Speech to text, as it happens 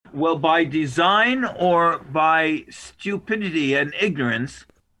Well, by design or by stupidity and ignorance,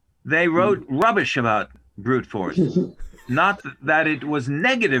 they wrote rubbish about brute force. Not that it was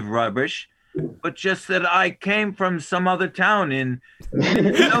negative rubbish, but just that I came from some other town in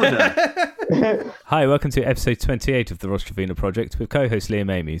Minnesota. Hi, welcome to episode 28 of the Ross Trevena Project with co-host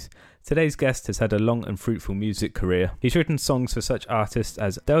Liam Amies. Today's guest has had a long and fruitful music career. He's written songs for such artists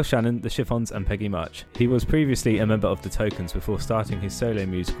as Del Shannon, The Chiffons and Peggy March. He was previously a member of The Tokens before starting his solo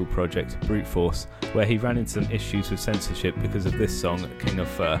musical project, Brute Force, where he ran into some issues with censorship because of this song, King of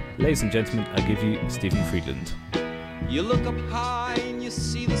Fur. Ladies and gentlemen, I give you Stephen Friedland. You look up high and you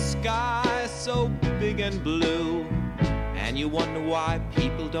see the sky so big and blue, and you wonder why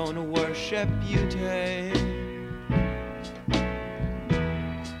people don't worship beauty.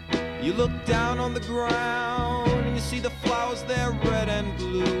 You look down on the ground and you see the flowers, they're red and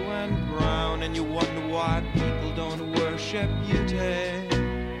blue and brown, and you wonder why people don't worship beauty.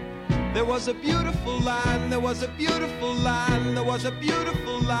 There was a beautiful land, there was a beautiful land, there was a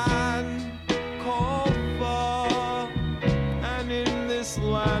beautiful land called Far. And in this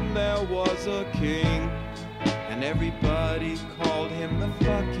land there was a king, and everybody called him the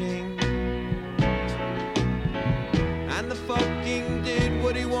fucking. And the fucking did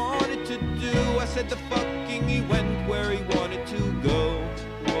what he wanted to do. I said the fucking, he went where he wanted to go.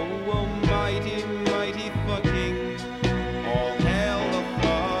 Whoa, whoa, mighty, mighty fucking. All hail the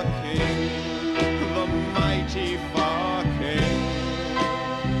fucking, the mighty fucking.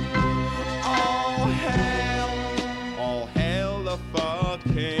 All hail the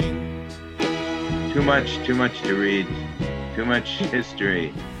fucking. Too much to read. Too much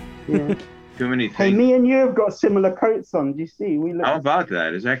history. Yeah. Too many Hey, things. me and you have got similar coats on. Do you see? We look. How about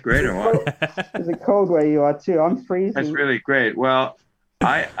that? Is that great or what? Is it cold where you are too? I'm freezing. That's really great. Well,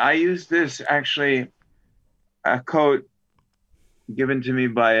 I use this actually, a coat given to me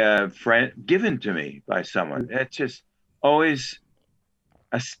by a friend, given to me by someone. It just always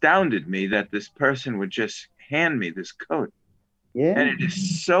astounded me that this person would just hand me this coat. Yeah. And it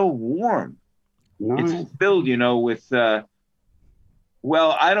is so warm. Nice. It's filled, with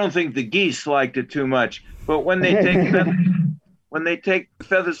well, I don't think the geese liked it too much, but when they take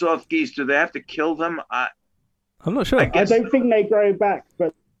feathers off geese, do they have to kill them? I'm not sure. I don't think they grow back,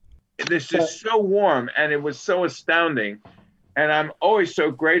 but this is so warm, and it was so astounding, and I'm always so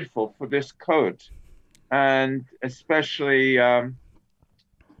grateful for this coat, and especially on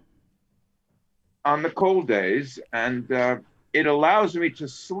the cold days, and it allows me to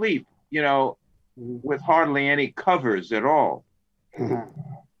sleep, with hardly any covers at all.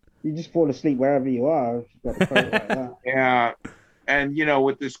 you just fall asleep wherever you are. If you've got a coat like that. Yeah, and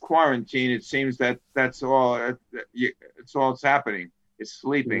with this quarantine, it seems that that's all. It's all that's happening. Is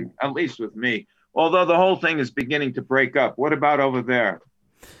sleeping, at least with me. Although the whole thing is beginning to break up. What about over there?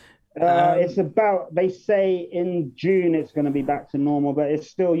 It's about. They say in June it's going to be back to normal, but it's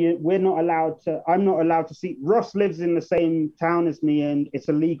still. We're not allowed to. I'm not allowed to see. Ross lives in the same town as me, and it's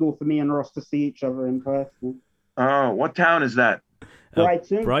illegal for me and Ross to see each other in person. Oh, what town is that?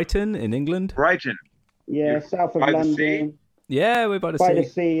 Brighton. Brighton in England? Brighton. Yeah, south of by the London. sea? Yeah, we're by the By sea. the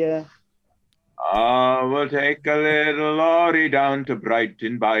sea, yeah. We'll take a little lorry down to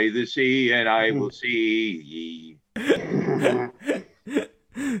Brighton by the sea, and I will see ye.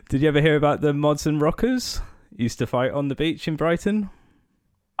 Did you ever hear about the Mods and Rockers? Used to fight on the beach in Brighton?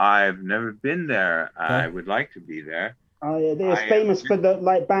 I've never been there. I would like to be there. Oh yeah, they're famous for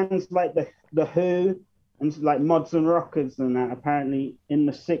bands like the Who and like Mods and Rockers and that. Apparently in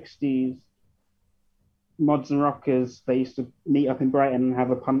the 60s, Mods and Rockers, they used to meet up in Brighton and have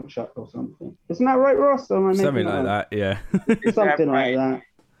a punch up or something. Isn't that right, Ross? Or am I Something making like that, yeah. Something right? like that.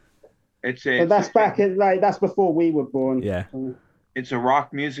 But But that's that's before we were born. Yeah. It's a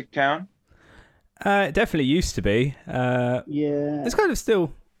rock music town. It definitely used to be. Yeah. It's kind of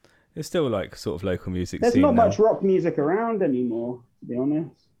still... It's still like sort of local music There's scene not now. much rock music around anymore, to be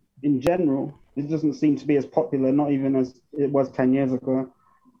honest. In general, it doesn't seem to be as popular, not even as it was 10 years ago.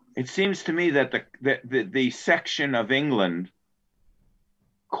 It seems to me that the section of England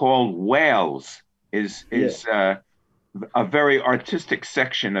called Wales is a very artistic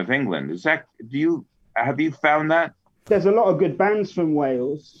section of England. Have you found that? There's a lot of good bands from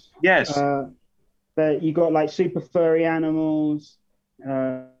Wales. Yes. But you got like Super Furry Animals,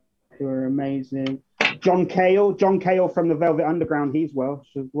 who are amazing. John Cale from the Velvet Underground. He's Welsh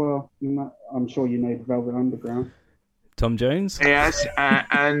as well. I'm sure you know the Velvet Underground. Tom Jones? Yes,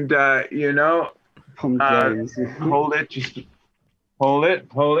 and Tom Jones. Hold it, just hold it.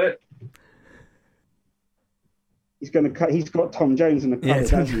 He's going to cut. He's got Tom Jones in the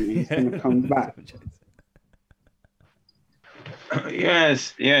colours, hasn't he? He's going to come back.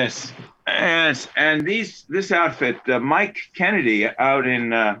 Yes, yes, yes. And this outfit, Mike Kennedy out in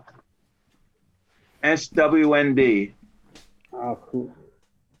SWND. Oh, cool.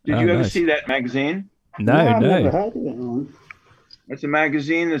 Did Oh, you ever nice. see that magazine? No, I've never No. heard of it. Man. It's a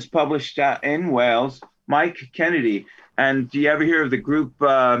magazine that's published in Wales. Mike Kennedy. And do you ever hear of the group?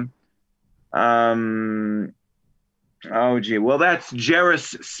 Oh, gee. Well, that's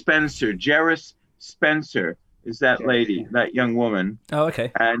Jerris Spencer. Jerris Spencer is that lady, that young woman. Oh,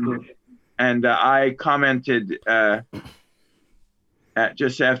 okay. And I commented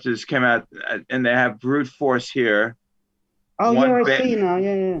just after this came out, and they have brute force here. Oh, yeah, I see now.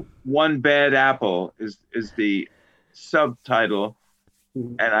 Yeah. One Bad Apple is the subtitle.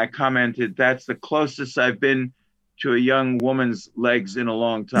 And I commented, that's the closest I've been to a young woman's legs in a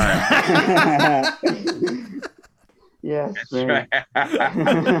long time. Yes, That's right.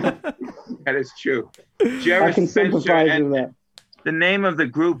 That is true. I can sympathize with that. The name of the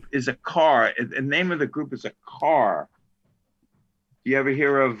group is a car. The name of the group is a car. Do you ever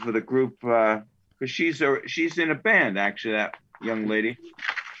hear of the group? Because she's in a band, actually, that young lady.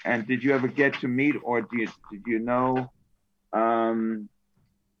 And did you ever get to meet, or did you know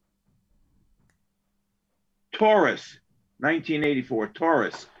Taurus, 1984,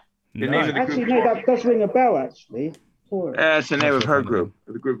 Taurus. The name of the actually, group. no, that does ring a bell, actually. That's the name of her group.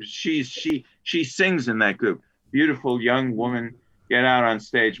 The group. She sings in that group. Beautiful young woman. Get out on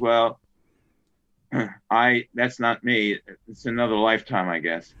stage. Well, that's not me. It's another lifetime, I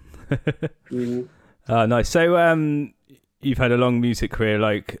guess. Nice. So, you've had a long music career.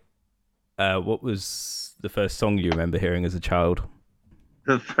 Like, what was the first song you remember hearing as a child?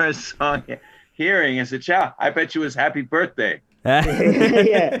 The first song hearing as a child, I bet you, was "Happy Birthday."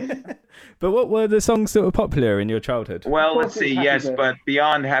 Yeah. But what were the songs that were popular in your childhood? Well, let's see. Yes, but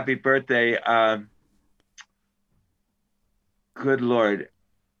beyond "Happy Birthday," good Lord,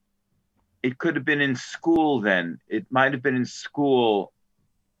 it could have been in school then. It might have been in school.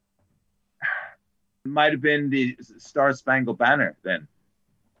 It might have been the Star Spangled Banner then.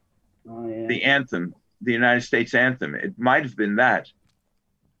 Oh, yeah. The anthem, the United States anthem. It might have been that.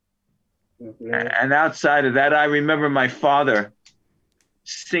 Yeah. And outside of that, I remember my father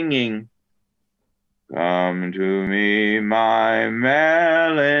singing, "Come to me, my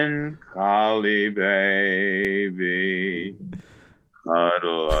melancholy baby,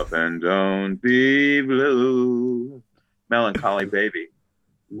 cuddle up and don't be blue." Melancholy Baby.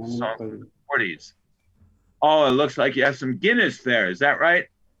 Song from the 40s. Oh, it looks like you have some Guinness there. Is that right?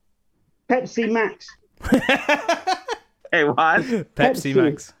 Pepsi Max. Hey, what? Pepsi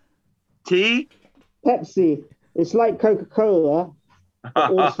Max. Tea? Pepsi. It's like Coca-Cola,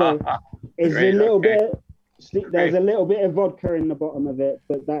 but also is a little bit. There's a little bit of vodka in the bottom of it,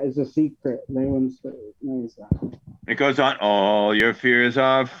 but that is a secret. No one knows that. It goes on. All your fears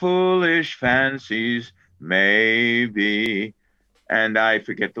are foolish fancies, maybe. And I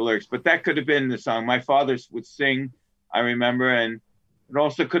forget the lyrics, but that could have been the song. My father would sing, I remember, and it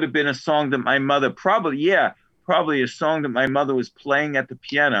also could have been a song that my mother probably a song that my mother was playing at the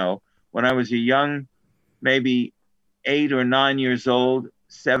piano when I was a young, maybe 8 or 9 years old,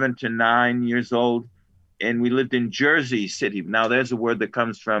 7 to 9 years old. And we lived in Jersey City. Now there's a word that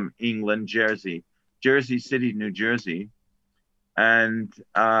comes from England, Jersey City, New Jersey. And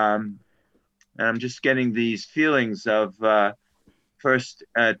I'm just getting these feelings of first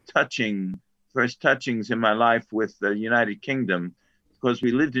touchings in my life with the United Kingdom, because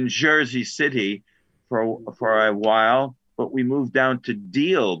we lived in Jersey City for a while, but we moved down to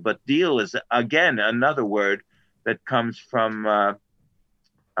Deal. But Deal is, again, another word that comes from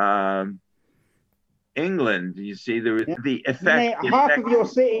England. You see the effect. Half of your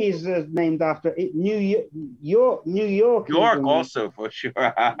city is named after it. New York. New York also, for sure.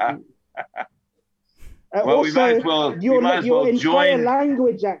 Well, also, we might as well your entire join.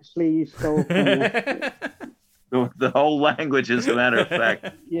 language, actually, you stole from it. The whole language, as a matter of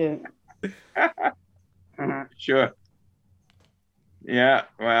fact. Yeah. Sure. Yeah.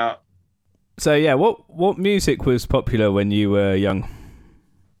 Well. So yeah, what music was popular when you were young?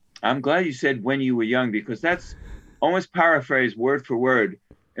 I'm glad you said "when you were young," because that's almost paraphrased word for word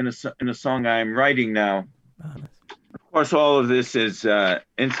in a song I'm writing now. Oh, nice. Of course, all of this is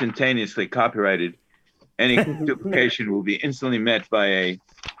instantaneously copyrighted. Any duplication will be instantly met by a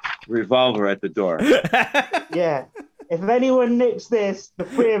revolver at the door. Yeah. If anyone nicks this, the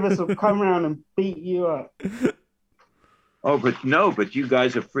three of us will come around and beat you up. Oh, but you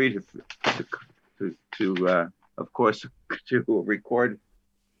guys are free to of course, to record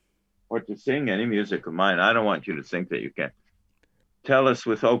or to sing any music of mine. I don't want you to think that you can. Tell us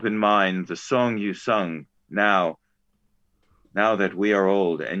with open mind the song you sung now. now that we are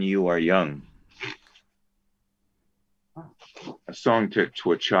old and you are young. A song to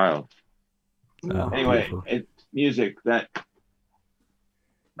a child. Oh, Anyway, beautiful. it's music that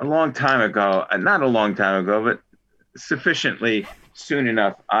a long time ago, not a long time ago, but sufficiently soon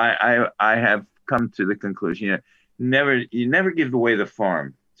enough, I have come to the conclusion, you never give away the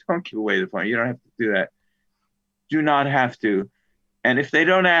farm. Don't give away the farm. You don't have to do that. Do not have to. And if they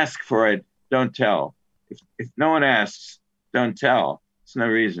don't ask for it, don't tell. If no one asks, don't tell. It's no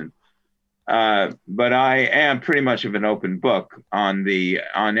reason. But I am pretty much of an open book on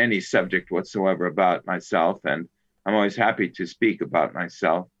any subject whatsoever about myself, and I'm always happy to speak about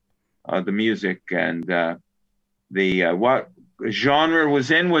myself, the music, and what genre was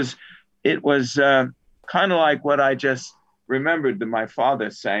kind of like what I just remembered that my father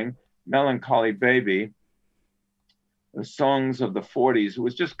sang, "Melancholy Baby," the songs of the 40s. It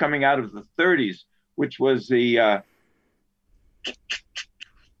was just coming out of the 30s, which was the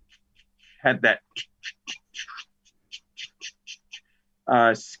had that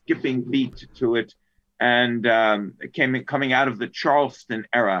skipping beat to it, and it coming out of the Charleston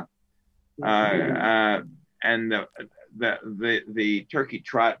era, and the turkey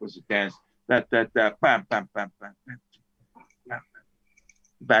trot was a dance, that bam, bam, bam, bam, bam,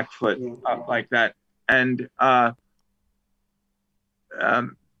 back foot up like that, and the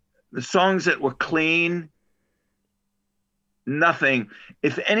songs that were clean, nothing,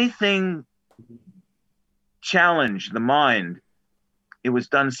 if anything challenged the mind, it was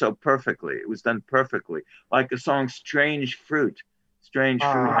done so perfectly. It was done perfectly, like the song "Strange Fruit." Strange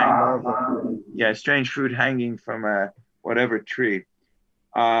fruit hanging from a whatever tree.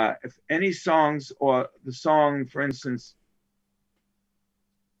 If any songs, or the song, for instance,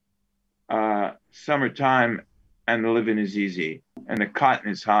 "Summertime and the living is easy and the cotton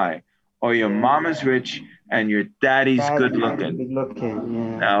is high," or "Your mama's rich and your daddy's good looking."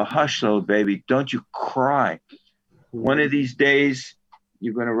 Now hush, little baby, don't you cry. One of these days,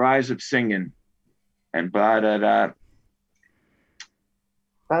 you're going to rise up singing, and blah, da, da.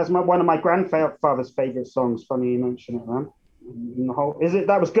 That's one of my grandfather's favorite songs. Funny you mention it, man.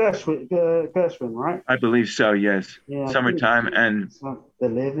 That was Gershwin, right? I believe so, yes. Yeah, "Summertime" and "The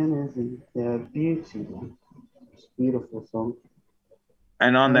Living Is in Beauty," man. It's a beautiful song.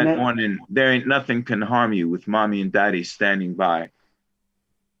 And on that morning, "There Ain't Nothing Can Harm You," with mommy and daddy standing by.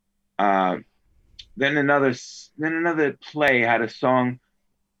 Then another play had a song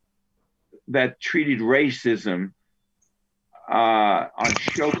that treated racism on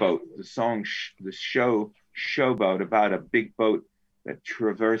Showboat. The song, Showboat, about a big boat that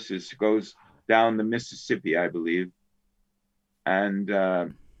goes down the Mississippi, I believe,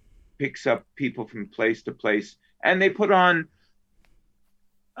 and picks up people from place to place, and they put on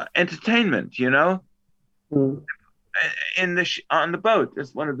entertainment, on the boat.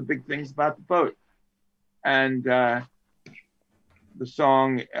 That's one of the big things about the boat. And the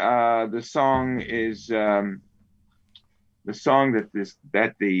song is the song that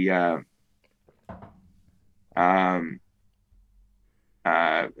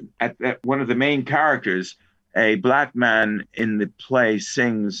one of the main characters, a black man in the play,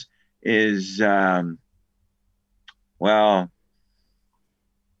 sings is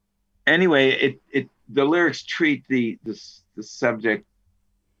anyway, the lyrics treat the subject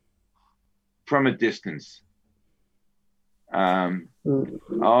from a distance.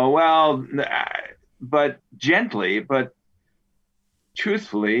 But gently, but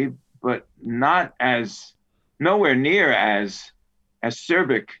truthfully, but nowhere near as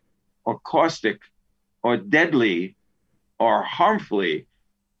acerbic or caustic or deadly or harmfully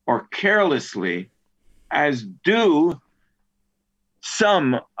or carelessly as do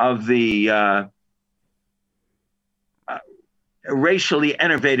some of the racially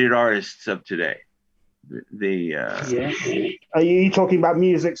enervated artists of today. Are you talking about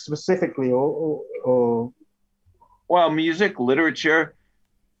music specifically, or? Well, music, literature,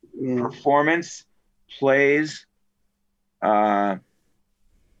 performance, plays. That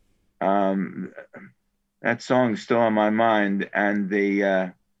song's still on my mind, and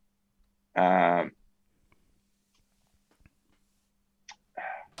the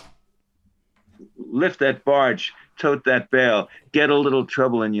lift that barge, tote that bale, get a little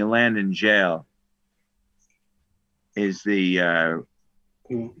trouble and you land in jail, is the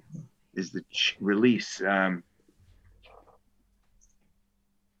release.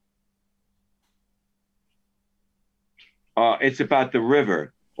 It's about the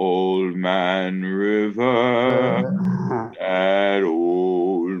river. Old man river, that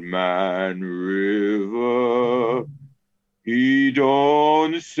old man river, he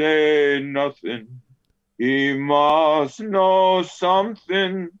don't say nothing, He must know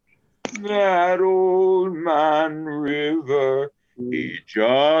something, that old man river. He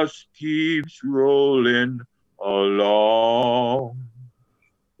just keeps rolling along.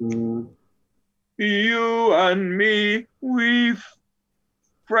 You and me, we've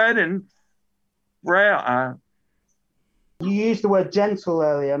fret and frail. You used the word gentle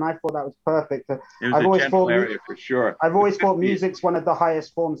earlier, and I thought that was perfect. It was a gentle area for sure. I've always thought music's one of the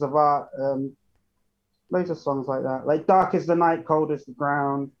highest forms of art. Loads of songs like that, like "Dark is the Night, Cold is the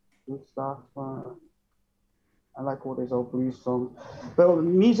Ground" and stuff. I like all those old blues songs. But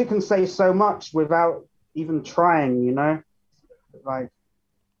music can say so much without even trying, you know? Like,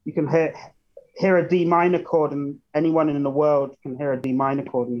 you can hear a D minor chord, and anyone in the world can hear a D minor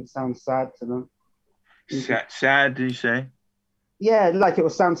chord, and it sounds sad to them. Sad, did you say? Yeah, like it will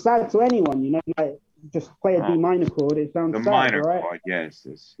sound sad to anyone, you know? Like, just play a D minor chord, it sounds sad, minor right? chord, yes.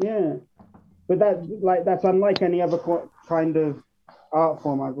 Yeah. But that's unlike any other kind of art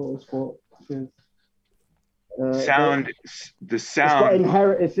form I've always thought. Because, the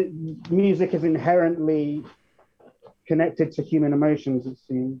sound. Music is inherently connected to human emotions, it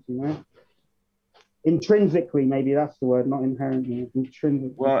seems, you know? Intrinsically, maybe that's the word, not inherently.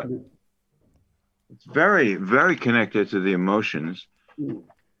 Intrinsically. Well, it's very, very connected to the emotions.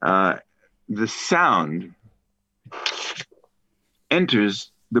 The sound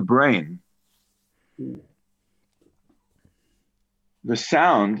enters the brain. The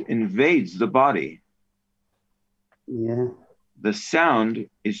sound invades the body. Yeah. The sound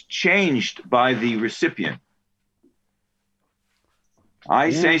is changed by the recipient.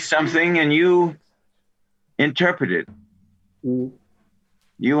 I say something and you interpret it.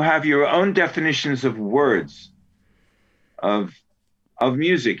 You have your own definitions of words, of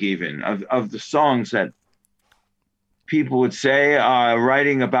music even, of the songs that people would say are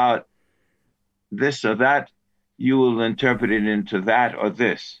writing about this or that. You will interpret it into that or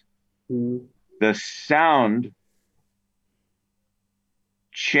this. The sound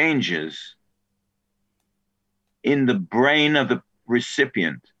changes in the brain of the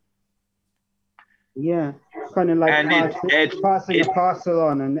recipient. Yeah, it's kind of like passing a parcel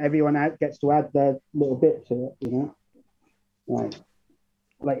on, and everyone gets to add their little bit to it, you know?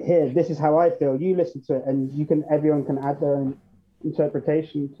 Like here, this is how I feel. You listen to it, and everyone can add their own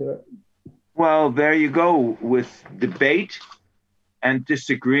interpretation to it. Well, there you go with debate and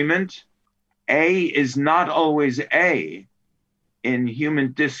disagreement. A is not always A in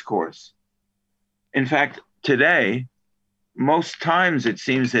human discourse. In fact, today, most times it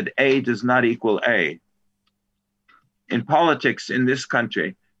seems that A does not equal A. In politics in this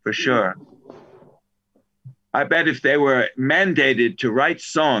country, for sure. I bet if they were mandated to write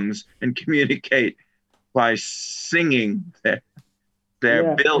songs and communicate by singing their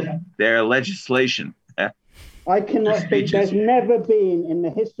bill, their legislation. I cannot think there's never been in the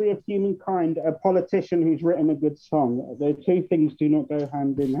history of humankind a politician who's written a good song. The two things do not go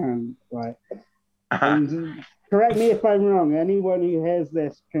hand in hand, right? And correct me if I'm wrong. Anyone who hears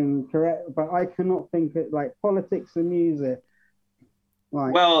this can correct, but I cannot think of like politics and music.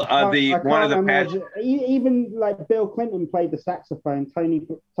 Like, well, even like Bill Clinton played the saxophone.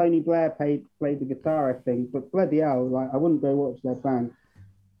 Tony Blair played the guitar, I think. But bloody hell, like I wouldn't go watch their band.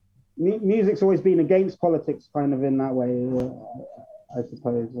 Music's always been against politics, kind of in that way, I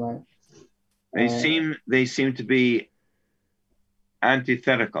suppose. Like they seem to be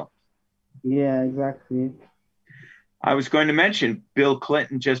antithetical. Yeah, exactly. I was going to mention Bill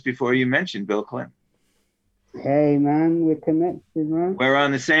Clinton just before you mentioned Bill Clinton. Hey, man, we're connected, man. We're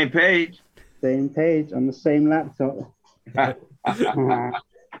on the same page. Same page, on the same laptop.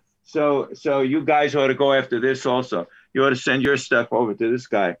 So you guys ought to go after this also. You ought to send your stuff over to this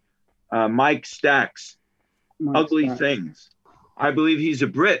guy, Mike Stacks. Ugly Things. I believe he's a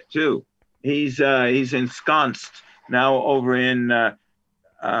Brit, too. He's ensconced now over in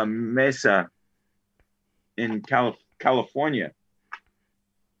Mesa in California.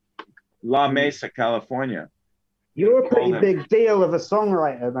 La Mesa, California. You're a pretty big deal of a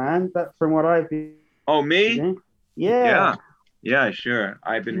songwriter, man. That's from what I've been. Oh, me? Yeah. Yeah, sure.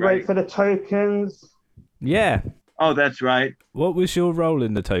 I've been writing for the Tokens. Yeah. Oh, that's right. What was your role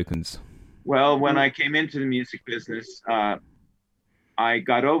in the Tokens? Well, when I came into the music business, I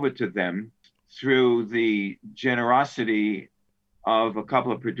got over to them through the generosity of a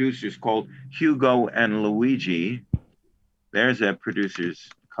couple of producers called Hugo and Luigi. There's a producer's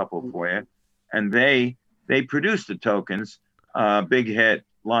couple for you. And they produced the Tokens. Big hit,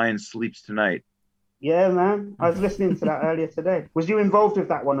 Lion Sleeps Tonight. Yeah, man. I was listening to that earlier today. Was you involved with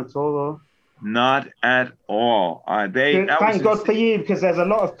that one at all? Or? Not at all. Thank God for you, because there's a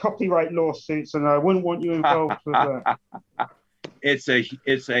lot of copyright lawsuits, and I wouldn't want you involved with that.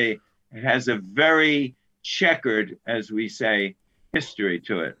 It has a very checkered, as we say, history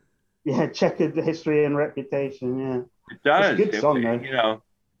to it. Yeah, checkered history and reputation. Yeah, it does. It's a good song, though. You know,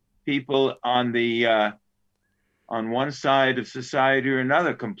 people on one side of society or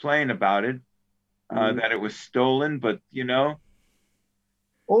another complain about it, that it was stolen, but you know.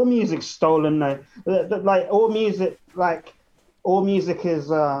 All music's stolen, though. Like all music is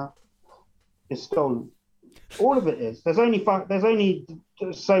stolen. All of it is. There's only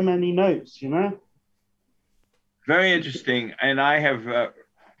so many notes, you know. Very interesting, and I have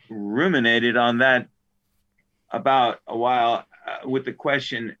ruminated on that about a while with the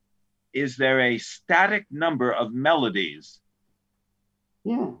question: is there a static number of melodies?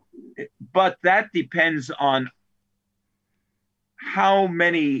 Yeah. But that depends on how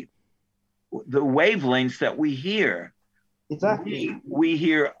many the wavelengths that we hear. Exactly. We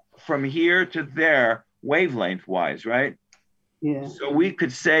hear from here to there wavelength wise, right? Yeah. So we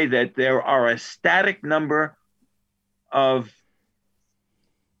could say that there are a static number of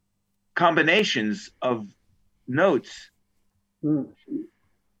combinations of notes.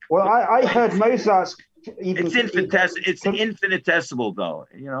 Well, I heard Mozart's it's infinitesimal though,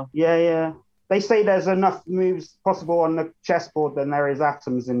 you know. Yeah. They say there's enough moves possible on the chessboard than there is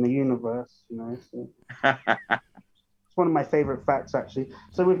atoms in the universe, you know. So. It's one of my favorite facts, actually.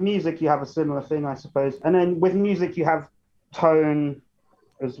 So with music, you have a similar thing, I suppose. And then with music, you have tone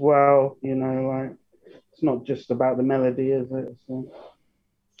as well, you know, like it's not just about the melody, is it? So,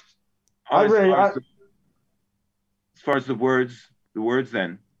 as far as the words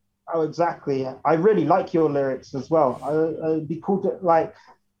then. Oh, exactly. I really like your lyrics as well. I'd be cool to, like,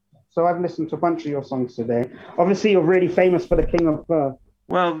 so I've listened to a bunch of your songs today. Obviously, you're really famous for The King of Fur.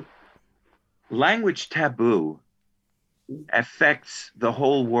 Well, language taboo affects the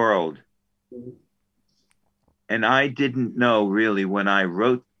whole world. And I didn't know really when I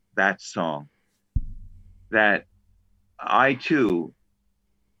wrote that song that I too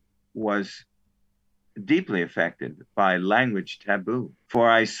was deeply affected by language taboo. For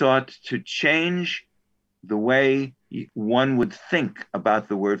I sought to change the way one would think about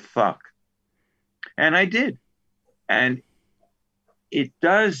the word fuck. And I did. And it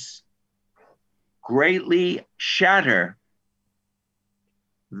does greatly shatter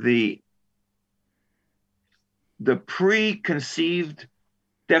the preconceived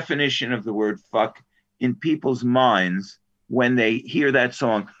definition of the word fuck in people's minds when they hear that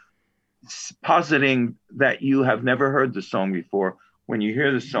song, positing that you have never heard the song before. When you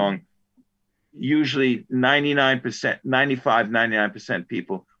hear the song, usually 99%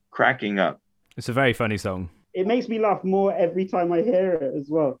 people cracking up. It's a very funny song. It makes me laugh more every time I hear it as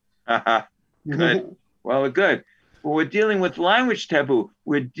well. Good. Well, good. Well, we're dealing with language taboo.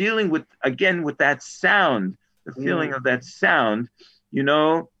 We're dealing with that sound, the feeling of that sound. You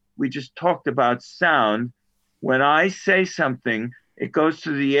know, we just talked about sound. When I say something, it goes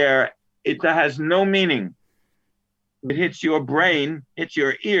through the air. It has no meaning. It hits your brain, hits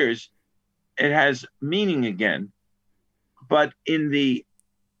your ears. It has meaning again. But in the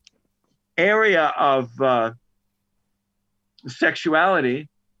area of sexuality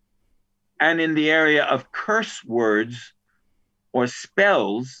and in the area of curse words or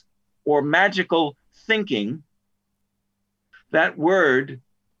spells or magical thinking, that word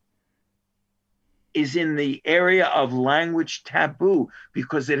is in the area of language taboo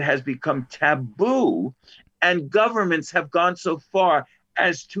because it has become taboo, and governments have gone so far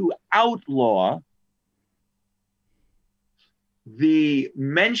as to outlaw the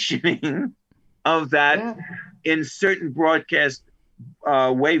mentioning of that in certain broadcast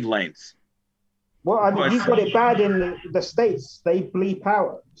wavelengths. Well, I mean, you've got it bad in the States. They bleep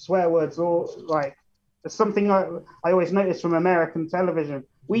out swear words, or like it's something I always notice from American television.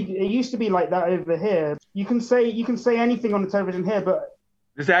 It used to be like that over here. You can say anything on the television here, but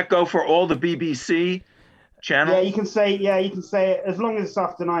does that go for all the BBC channels? Yeah, you can say it as long as it's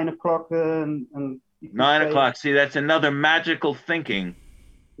after 9 o'clock and 9 o'clock. See, that's another magical thinking.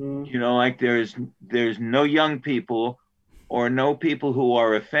 You know, like there's no young people or no people who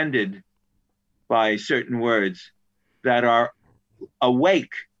are offended by certain words that are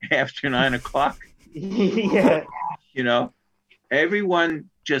awake after 9 o'clock. Yeah. You know, everyone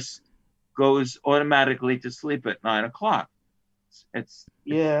just goes automatically to sleep at 9 o'clock.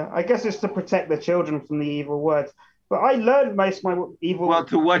 Yeah, I guess it's to protect the children from the evil words. But I learned most of my evil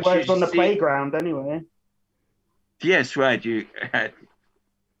words on the playground anyway. Yes, right.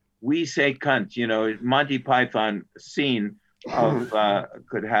 We say cunt, you know, Monty Python scene of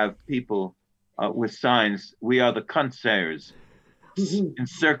could have people with signs. We are the concierges,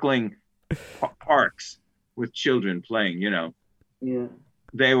 encircling parks with children playing. Yeah.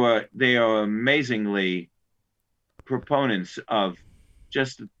 They are amazingly proponents of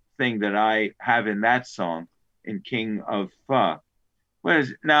just the thing that I have in that song in King of Fa.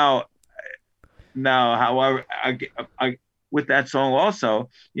 Whereas now, however, I with that song also,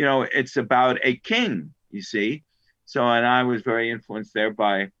 it's about a king, you see. So, and I was very influenced there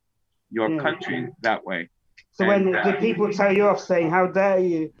by your country that way. So when the people tell you off saying, "How dare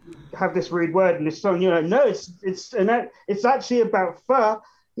you have this rude word in this song?" You're like, "No, it's actually about Fa.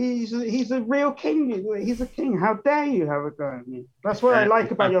 He's a real king. He's a king. How dare you have a go at me?" That's what I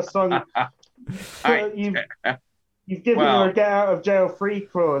like about your song. You've given her a get out of jail free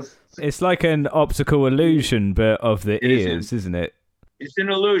clause. It's like an optical illusion, but of the ears, isn't it? It's an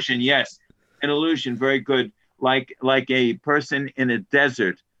illusion, yes. An illusion, very good. Like a person in a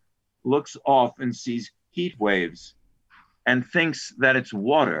desert looks off and sees heat waves and thinks that it's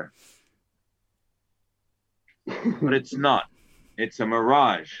water. But it's not. It's a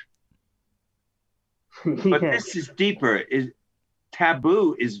mirage. But this is deeper.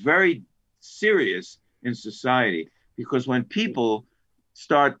 Taboo is very serious in society, because when people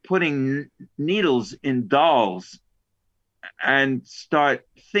start putting needles in dolls and start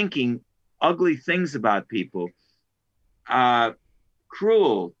thinking ugly things about people,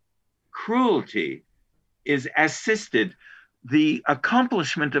 cruelty is assisted. The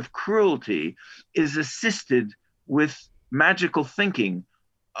accomplishment of cruelty is assisted with magical thinking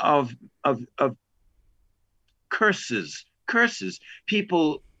of curses.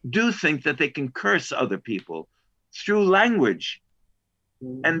 People do think that they can curse other people through language.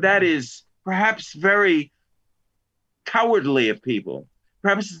 And that is perhaps very cowardly of people.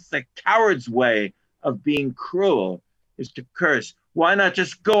 Perhaps it's the coward's way of being cruel, is to curse. Why not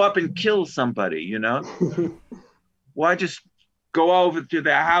just go up and kill somebody, Why just go over to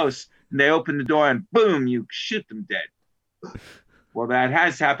their house and they open the door and boom, you shoot them dead? Well, that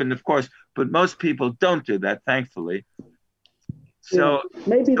has happened, of course, but most people don't do that, thankfully. So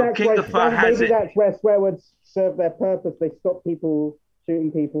maybe that's where swear words serve their purpose. They stop people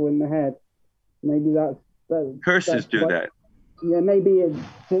shooting people in the head. Maybe that's curses do that. Yeah, maybe it's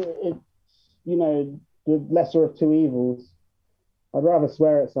the lesser of two evils. I'd rather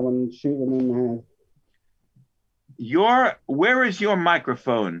swear at someone than shoot them in the head. Where is your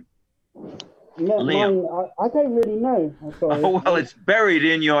microphone? Liam? I don't really know. I'm sorry. Oh, well, it's buried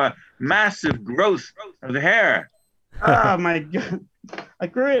in your massive growth of hair. Oh my God! I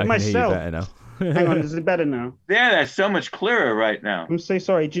grew it myself. Hear you better now. Hang on, is it better now? Yeah, that's so much clearer right now. I'm so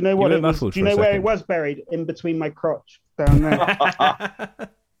sorry. Do you know what it was? Do you know where it was buried? In between my crotch, down there.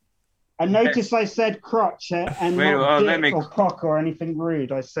 I noticed I said crotch and not dick or cock or anything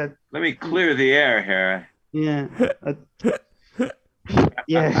rude. I said. Let me clear the air here. Yeah.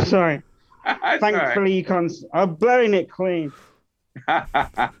 Yeah. Sorry. Thankfully, you can't. I'm blowing it clean.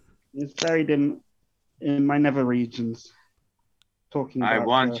 It's buried in my nether regions. Talking about I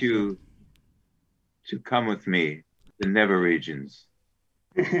want you to come with me, the nether regions.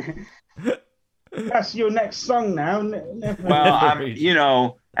 That's your next song now.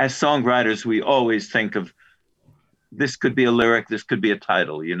 Well, as songwriters, we always think of this could be a lyric, this could be a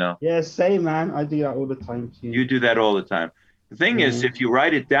title, Yeah, same, man. I do that all the time too. You do that all the time. The thing is, if you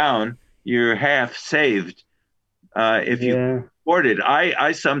write it down, you're half saved. If you record it,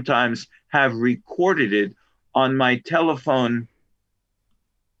 I sometimes have recorded it on my telephone.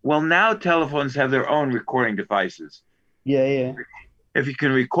 Well, now telephones have their own recording devices. Yeah. If you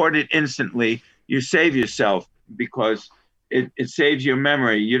can record it instantly, you save yourself, because it saves your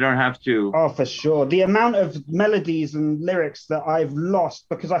memory. You don't have to. Oh, for sure. The amount of melodies and lyrics that I've lost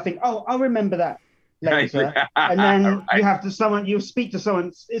because I think, I'll remember that later. And then you speak to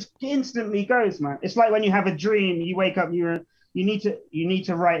someone, it instantly goes, man. It's like when you have a dream, you wake up, you need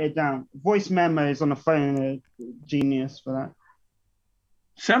to write it down. Voice memos on a phone are genius for that.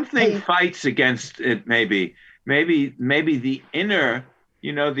 Something fights against it, maybe the inner,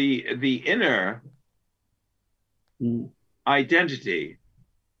 the inner identity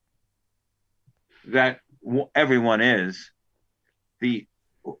that everyone is. The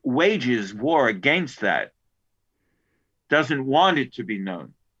wages war against that. Doesn't want it to be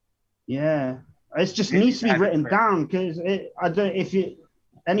known. Yeah, it just needs to be written down, because if you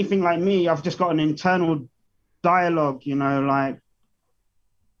anything like me, I've just got an internal dialogue, like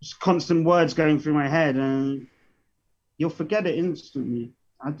just constant words going through my head, and you'll forget it instantly.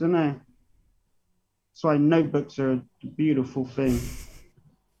 I don't know. That's why notebooks are a beautiful thing.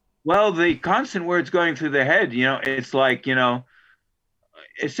 Well, the constant words going through the head, it's like,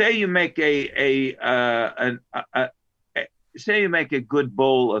 say you make say you make a good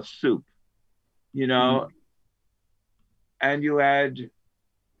bowl of soup, you know, and you add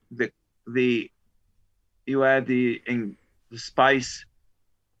the spice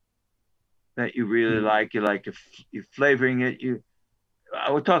that you really like. You like you're flavoring it. I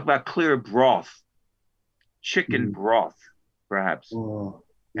would talk about clear broth, chicken broth, perhaps,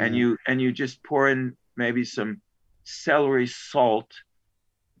 and you just pour in maybe some celery salt,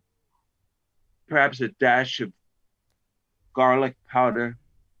 perhaps a dash of garlic powder,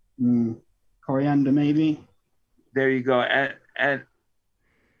 coriander maybe. There you go. And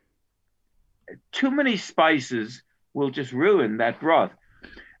too many spices will just ruin that broth.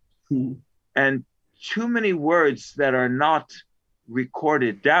 And too many words that are not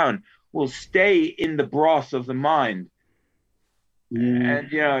recorded down will stay in the broth of the mind. And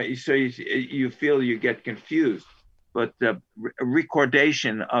so you feel you get confused. But the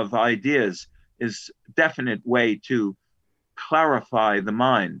recordation of ideas is a definite way to clarify the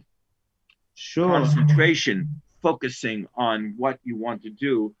mind. Sure. Concentration, focusing on what you want to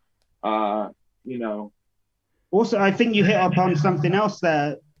do. Also, I think you hit upon something else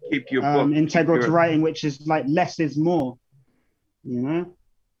there. Keep your book integral to writing, which is like less is more.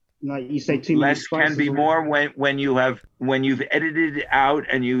 Like you say, too less can be more when you've edited it out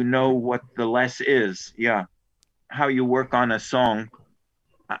and you know what the less is. Yeah, how you work on a song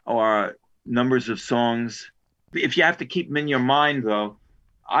or numbers of songs. If you have to keep them in your mind, though,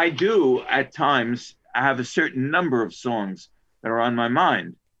 I do at times have a certain number of songs that are on my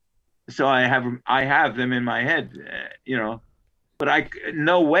mind, so I have them in my head, but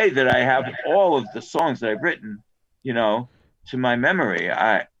no way that I have all of the songs that I've written, to my memory.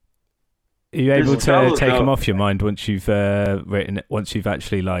 Are you able to take them off your mind once you've written it, once you've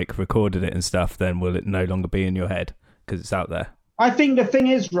actually like recorded it and stuff? Then will it no longer be in your head because it's out there? I think the thing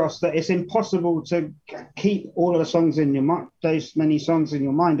is, Ross, that it's impossible to keep all of the songs in your mind, those many songs in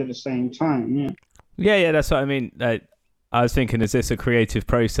your mind at the same time. Yeah, that's what I mean. I was thinking, is this a creative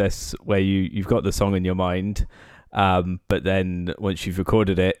process where you've got the song in your mind, but then once you've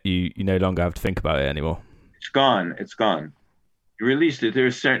recorded it, you no longer have to think about it anymore? It's gone. You released it.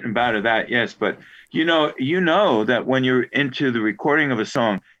 There's a certain amount of that, yes, but you know that when you're into the recording of a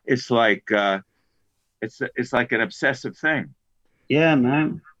song, it's like it's like an obsessive thing. Yeah,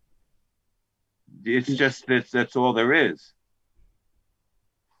 man. It's just that's all there is.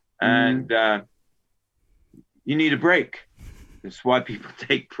 And you need a break. That's why people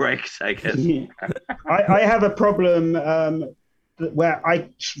take breaks, I guess. I have a problem where I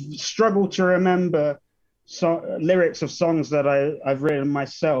struggle to remember lyrics of songs that I've written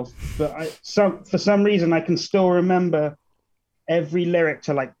myself. But for some reason, I can still remember every lyric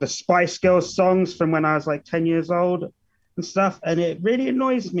to like the Spice Girls songs from when I was like 10 years old and stuff. And it really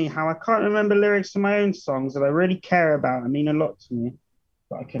annoys me how I can't remember lyrics to my own songs that I really care about and mean a lot to me.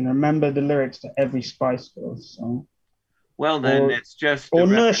 But I can remember the lyrics to every Spice Girls song. Well, then it's just... Or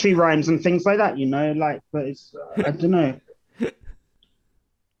nursery rhymes and things like that, but it's... I don't know.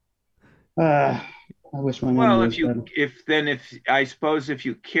 I wish my memory was better. I suppose if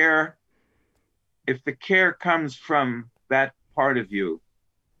you care, if the care comes from that part of you,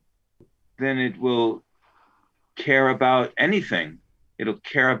 then it will care about anything. It'll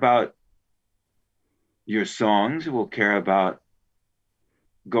care about your songs. It will care about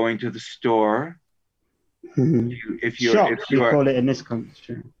going to the store. If you call it in this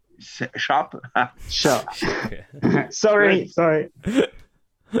country. Shop. Sorry.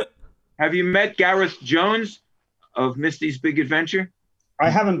 Have you met Gareth Jones of Misty's Big Adventure? I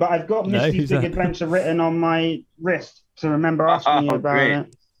haven't, but I've got Misty's Big Adventure written on my wrist to remember asking you about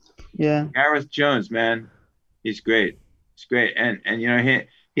it. Yeah. Gareth Jones, man. He's great. It's great. And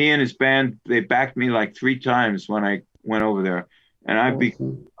he and his band, they backed me like 3 times when I went over there. And I'd be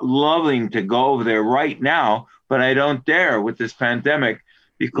loving to go over there right now, but I don't dare with this pandemic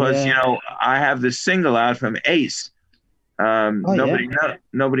because, I have this single out from Ace.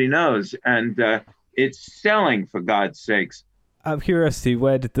 Nobody knows. And it's selling, for God's sakes. Out of curiosity,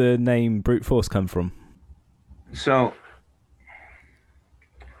 where did the name Brute Force come from? So,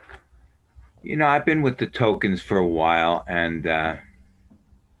 I've been with the Tokens for a while, and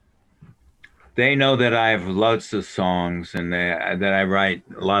they know that I have lots of songs and that I write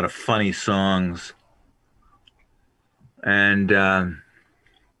a lot of funny songs. And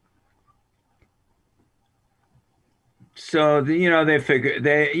so,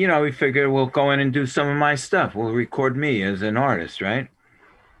 we figure we'll go in and do some of my stuff. We'll record me as an artist, right?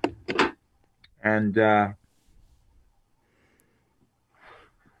 And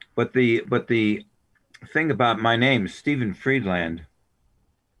but the thing about my name, Stephen Friedland,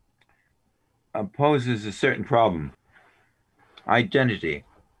 poses a certain problem. Identity.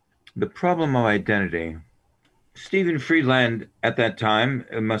 The problem of identity. Stephen Friedland at that time,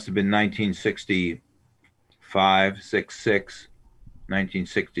 it must have been 1965, 66,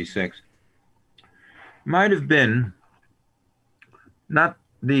 1966, might have been not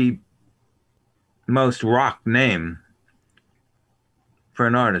the most rock name for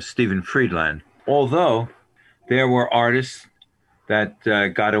an artist, Stephen Friedland, although there were artists that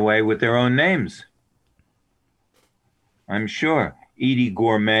got away with their own names. I'm sure. Edie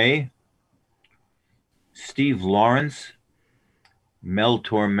Gourmet, Steve Lawrence, Mel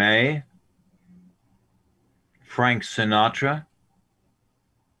Torme, Frank Sinatra.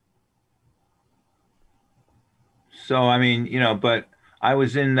 So, I mean, but I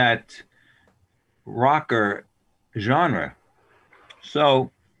was in that rocker genre. So,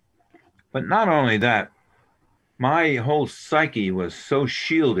 but not only that, my whole psyche was so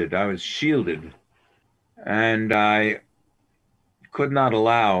shielded. I was shielded. And I could not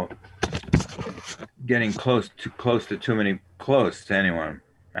allow getting close to anyone,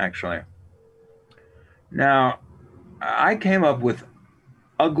 actually. Now, I came up with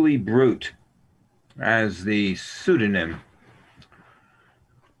Ugly Brute as the pseudonym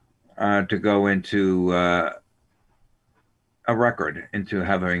to go into a record, into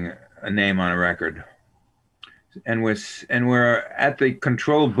having a name on a record. And we're at the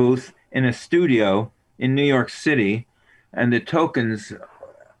control booth in a studio in New York City, and the Tokens,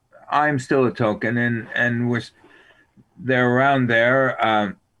 I'm still a Token, and they're around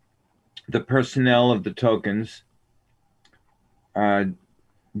there. The personnel of the Tokens,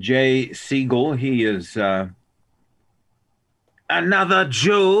 Jay Siegel, he is another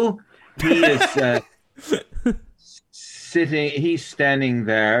Jew. He is he's standing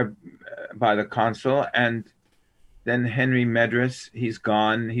there by the console, and then Henry Medris, he's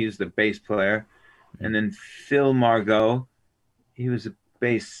gone. He's the bass player. And then Phil Margot, he was a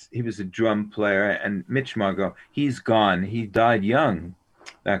drum player. And Mitch Margot, he's gone. He died young,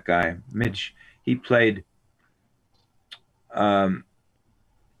 that guy. Mitch, he played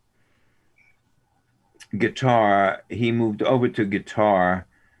guitar. He moved over to guitar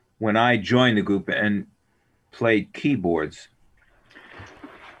when I joined the group and played keyboards.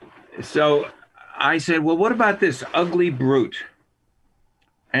 So I said, well, what about this Ugly Brute?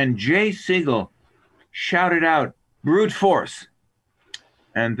 And Jay Siegel shouted out, Brute Force.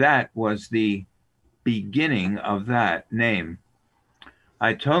 And that was the beginning of that name.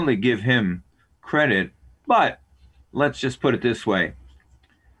 I totally give him credit, but let's just put it this way.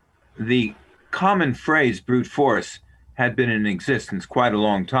 The common phrase brute force had been in existence quite a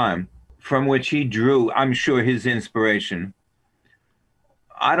long time, from which he drew, I'm sure, his inspiration.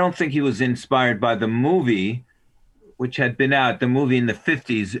 I don't think he was inspired by the movie, which had been out, the movie in the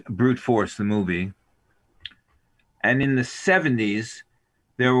 50s, Brute Force, the movie. And in the 70s,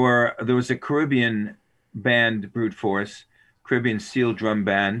 there was a Caribbean band, Brute Force, Caribbean steel drum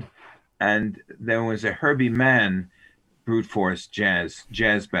band, and there was a Herbie Mann Brute Force jazz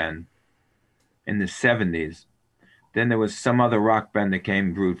band in the 70s. Then there was some other rock band that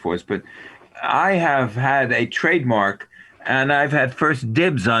came, Brute Force. But I have had a trademark, and I've had first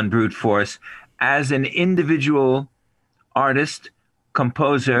dibs on Brute Force as an individual artist,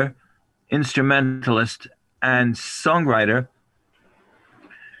 composer, instrumentalist, and songwriter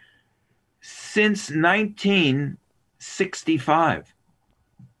since 1965.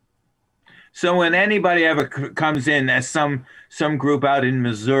 So when anybody ever comes in, as some group out in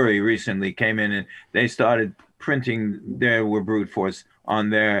Missouri recently came in and they started printing there were Brute Force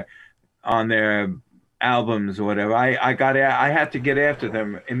on their albums or whatever, I had to get after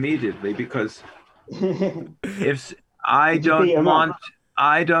them immediately, because if I don't want,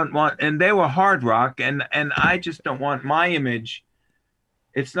 and they were hard rock, and I just don't want my image.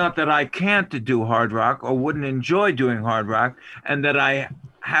 It's not that I can't do hard rock or wouldn't enjoy doing hard rock, and that I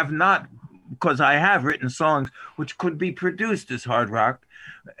have not, because I have written songs which could be produced as hard rock,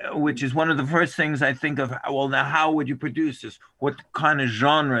 which is one of the first things I think of. Well, now how would you produce this? What kind of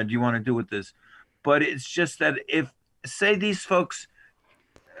genre do you want to do with this? But it's just that if, say, these folks,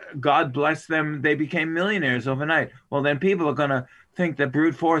 God bless them, they became millionaires overnight, well, then people are going to think that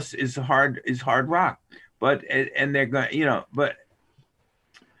Brute Force is hard rock. But, and they're going, but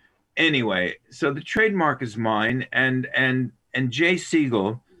anyway, so the trademark is mine, and Jay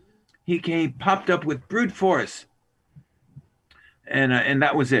Siegel, he popped up with Brute Force, and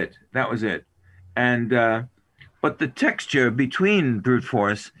that was it. And but the texture between Brute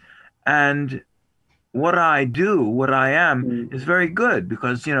Force and what I am is very good,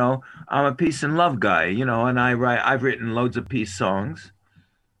 because I'm a peace and love guy, and I've written loads of peace songs,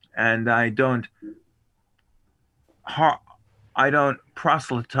 and I don't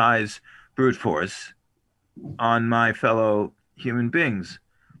proselytize brute force on my fellow human beings.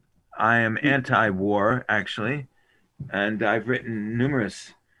 I am anti-war, actually, and I've written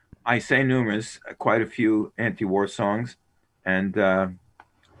quite a few anti-war songs, and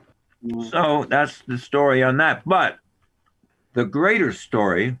so that's the story on that. But the greater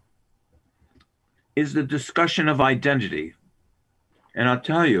story is the discussion of identity, and I'll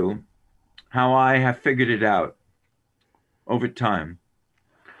tell you how I have figured it out over time.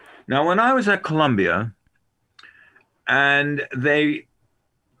 Now, when I was at Columbia, and they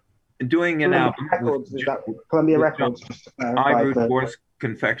doing an album Records, is that Columbia Records? I Brute Force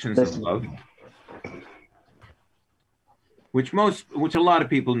Confections of Love, which a lot of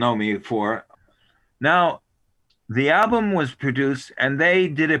people know me for. Now, the album was produced, and they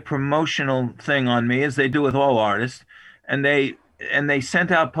did a promotional thing on me, as they do with all artists, and they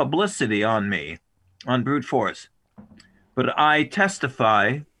sent out publicity on me, on Brute Force. But I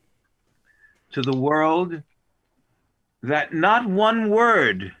testify to the world that not one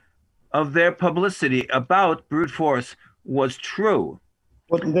word of their publicity about Brute Force was true.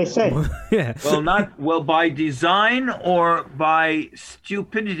 What did they say? Yeah. Well, by design or by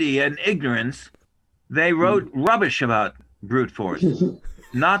stupidity and ignorance, they wrote rubbish about Brute Force.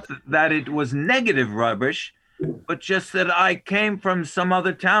 Not that it was negative rubbish, but just that I came from some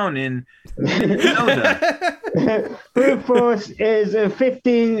other town in Minnesota. Brute Force is a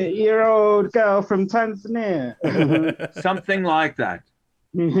 15-year-old girl from Tanzania. Something like that.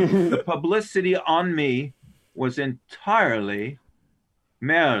 The publicity on me was entirely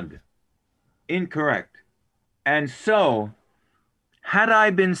incorrect. And so, had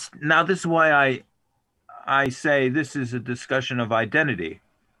I been, now this is why I say this is a discussion of identity,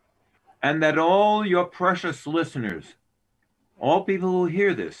 and that all your precious listeners, all people who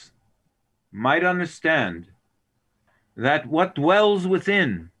hear this, might understand that what dwells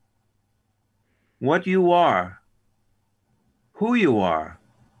within, what you are, who you are,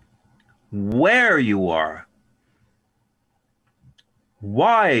 where you are,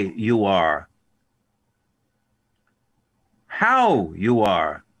 why you are, how you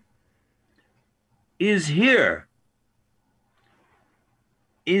are, is here,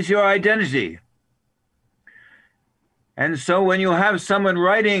 is your identity. And so when you have someone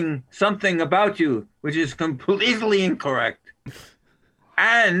writing something about you which is completely incorrect,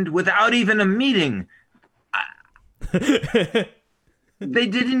 and without even a meeting, they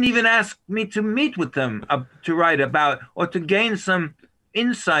didn't even ask me to meet with them to write about or to gain some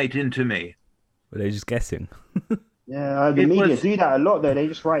insight into me. Were they just guessing? Yeah, the media do that a lot, though. They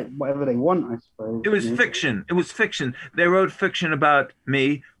just write whatever they want, I suppose. It was fiction. It was fiction. They wrote fiction about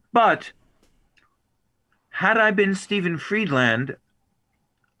me, but had I been Stephen Friedland,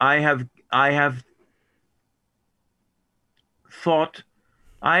 I have thought,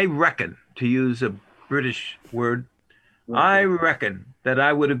 I reckon, to use a British word, I reckon that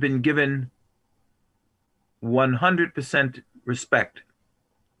I would have been given 100% respect.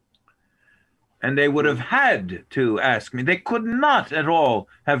 And they would have had to ask me. They could not at all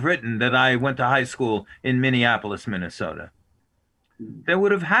have written that I went to high school in Minneapolis, Minnesota. They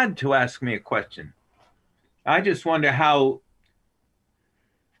would have had to ask me a question. I just wonder how,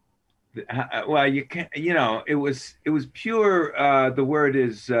 well, you can't, it was pure, the word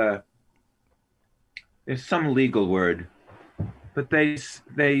is, there's some legal word, but they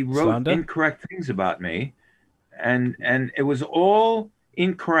wrote Slander? Incorrect things about me, and it was all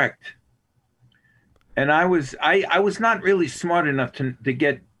incorrect. And I was not really smart enough to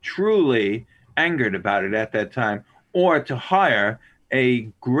get truly angered about it at that time, or to hire a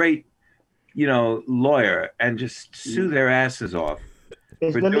great, lawyer and just sue their asses off.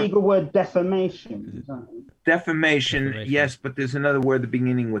 Is the legal word defamation? Defamation, yes, but there's another word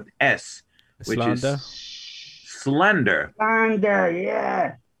beginning with S, which Slander? is slander. Slander,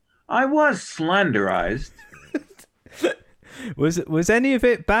 yeah. I was slanderized. Was any of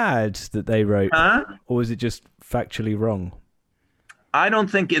it bad that they wrote, Huh? or was it just factually wrong? I don't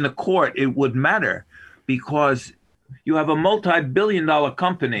think in a court it would matter, because you have a multi-billion-dollar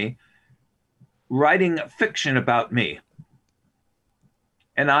company writing fiction about me.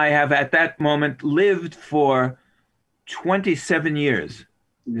 And I have at that moment lived for 27 years.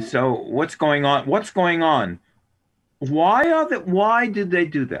 So what's going on? Why did they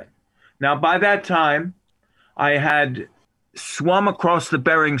do that? Now, by that time, I had swum across the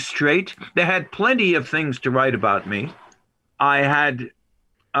Bering Strait. They had plenty of things to write about me. I had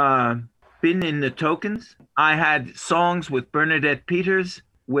been in the Tokens. I had songs with Bernadette Peters,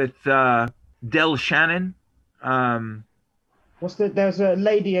 with Del Shannon. There's a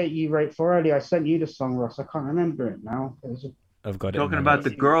lady that you wrote for earlier. I sent you the song, Ross. I can't remember it now. I've got it. Talking about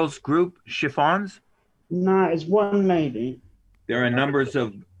the girls group Chiffons. No, it's one lady. There are numbers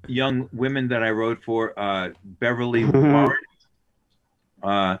of young women that I wrote for. Beverly Warren,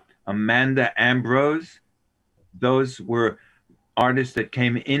 Amanda Ambrose. Those were artists that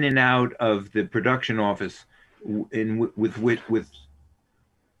came in and out of the production office with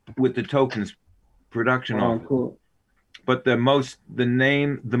the Tokens production office. Cool. But the most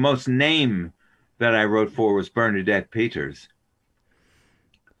name that I wrote for was Bernadette Peters.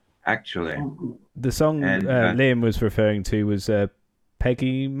 Actually, the song Liam was referring to was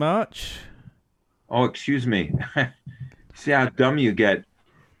Peggy March. Oh, excuse me. See how dumb you get.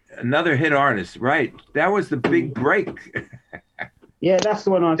 Another hit artist, right? That was the big break. Yeah, that's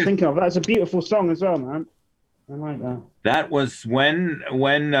the one I was thinking of. That's a beautiful song as well, man. I like that. That was when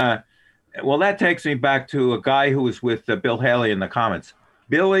well, that takes me back to a guy who was with Bill Haley in the Comets.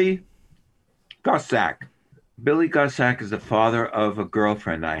 Billy Gussack. Billy Gussack is the father of a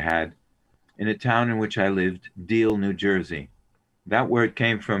girlfriend I had in a town in which I lived, Deal, New Jersey. That word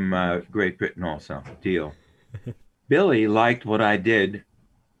came from Great Britain also, Deal. Billy liked what I did.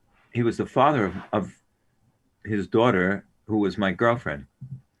 He was the father of his daughter, who was my girlfriend.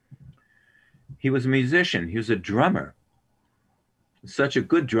 He was a musician. He was a drummer. Such a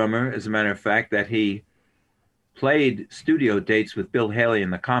good drummer, as a matter of fact, that he played studio dates with Bill Haley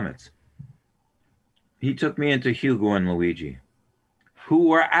and the Comets. He took me into Hugo and Luigi, who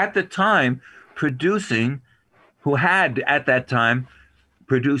were at the time who had at that time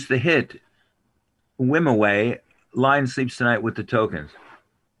produced the hit Wimaway, Lion Sleeps Tonight with the Tokens.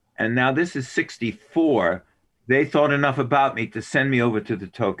 And now this is 64. They thought enough about me to send me over to the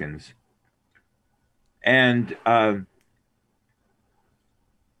Tokens. And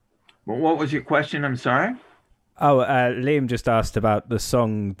what was your question? I'm sorry. Oh, Liam just asked about the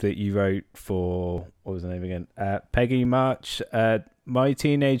song that you wrote for, what was the name again? Peggy March, My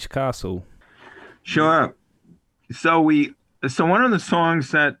Teenage Castle. Sure. So one of the songs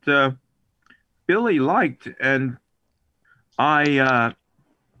that Billy liked and I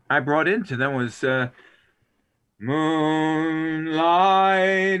brought into them was Moonlight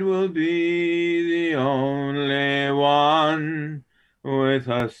will be the only one with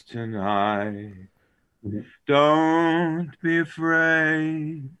us tonight. Don't be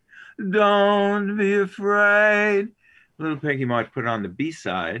afraid. Don't be afraid. Little Peggy March put it on the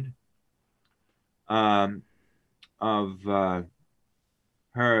B-side of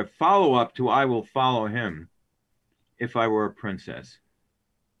her follow-up to I Will Follow Him If I Were a Princess.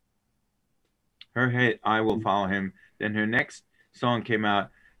 Her hit, I Will Follow Him. Then her next song came out,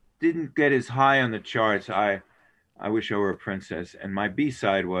 didn't get as high on the charts. I Wish I Were a Princess. And my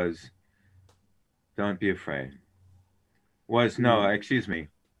B-side was Don't Be Afraid. No, excuse me.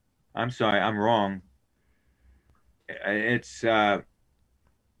 I'm sorry, I'm wrong. It's, no,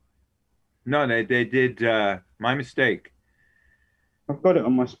 they did, my mistake. I've got it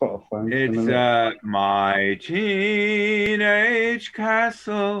on my Spotify. It's, My Teenage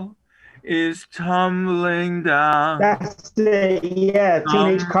Castle is tumbling down. That's it, yeah,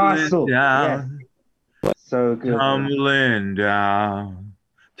 Teenage Castle. Down, yeah. So good. Tumbling down.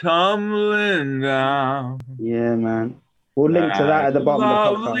 Yeah, man. We'll link to that at the bottom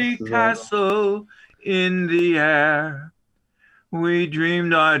of the podcast. Lovely castle in the air. We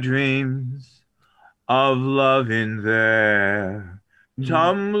dreamed our dreams of love in there.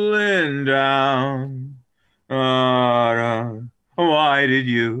 Tumbling down. Why did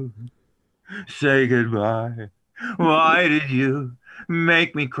you say goodbye? Why did you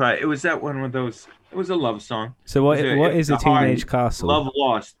make me cry? It was that one of those. It was a love song. So what is a Teenage Castle? Love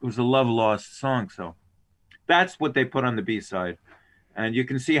Lost. It was a Love Lost song. So that's what they put on the B-side. And you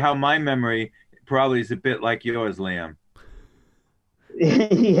can see how my memory probably is a bit like yours, Liam.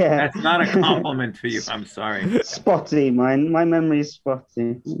 Yeah. That's not a compliment for you. I'm sorry. Spotty. My memory is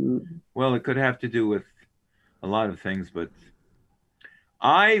spotty. Well, it could have to do with a lot of things, but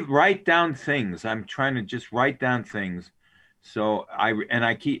I write down things. I'm trying to just write down things. So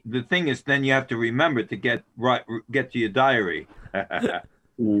I keep, the thing is, then you have to remember to get to your diary.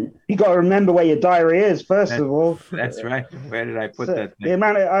 You got to remember where your diary is first of all. That's right. Where did I put that thing? The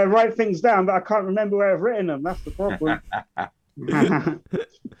amount I write things down, but I can't remember where I've written them. That's the problem.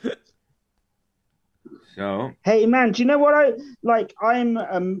 So hey man, do you know what I like? I'm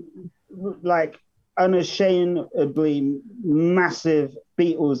like unashamedly massive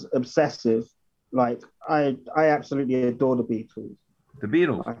Beatles obsessive. Like I absolutely adore the Beatles. The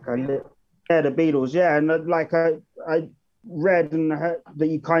Beatles. Like the Beatles. Yeah, and like I read and heard that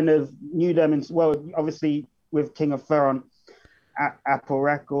you kind of knew them, and well, obviously with King of Fur on. Apple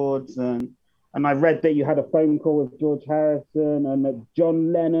Records, and I read that you had a phone call with George Harrison, and that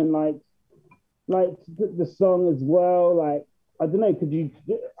John Lennon liked the song as well. Like, I don't know, could you?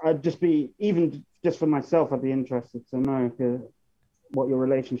 I'd just be, even just for myself, I'd be interested to know what your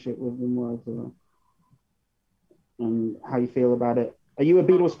relationship with them was, and how you feel about it. Are you a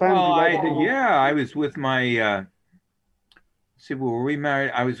Beatles fan? Well, I was with my. Were we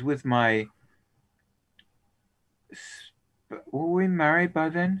married? I was with my. Were we married by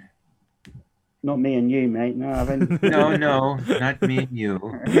then? Not me and you, mate. No, I haven't. No, not me and you.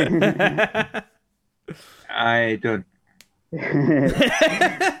 I don't.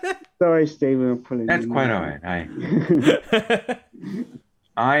 Sorry, Stephen. I'm pulling. That's quite all right.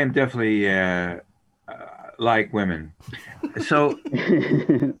 I am definitely like women. So,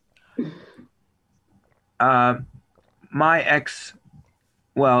 my ex,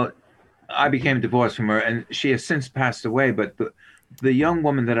 well, I became divorced from her, and she has since passed away. But the young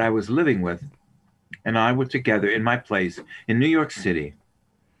woman that I was living with and I were together in my place in New York City.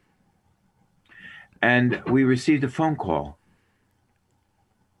 And we received a phone call.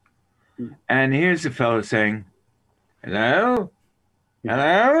 And here's the fellow saying, "Hello?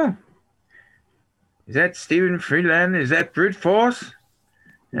 Hello? Is that Stephen Friedland? Is that brute force?"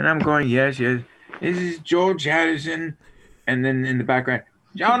 And I'm going, yes. This is George Harrison. And then in the background,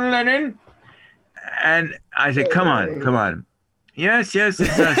 "John Lennon." And I said, come on. Yes, it's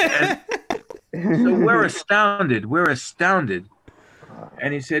us. And so we're astounded.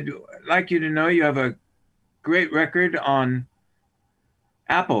 And he said, "I'd like you to know you have a great record on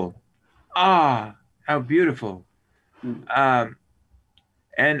Apple." Ah, how beautiful. And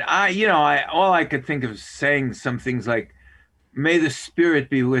I all I could think of saying some things like, "May the spirit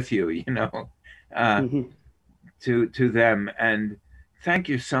be with you," to them. And thank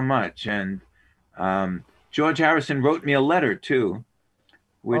you so much. And George Harrison wrote me a letter too,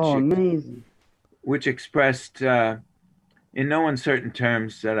 amazing. Which expressed in no uncertain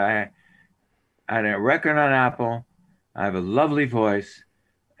terms that I had a record on Apple, I have a lovely voice,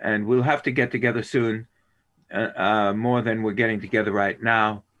 and we'll have to get together soon, more than we're getting together right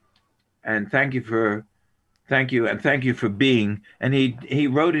now. And thank you for being. And he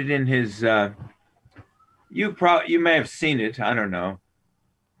wrote it in his. You may have seen it. I don't know,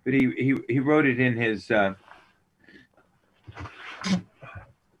 but he wrote it in his.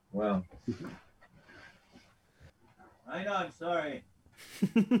 Well, I know. I'm sorry.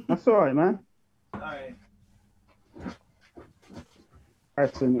 That's all right, man. Sorry.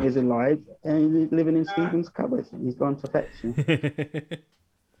 Harrison is alive and he's living in Stephen's cupboard. He's gone to fetch you.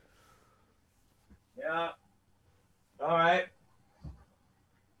 Yeah. All right.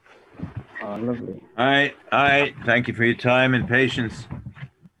 Oh, lovely. All right. Thank you for your time and patience.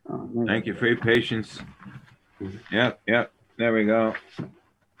 Oh, Thank you for your patience. Yep. There we go.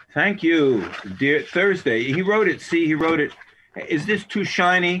 Thank you, dear. Thursday. He wrote it. See, he wrote it. Is this too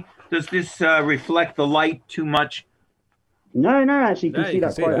shiny? Does this reflect the light too much? No, actually, you can see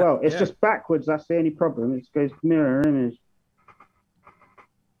that quite well. It's just backwards. That's the only problem. It goes mirror image.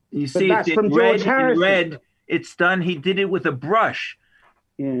 You see, that's from George Harrison. Red, it's done. He did it with a brush.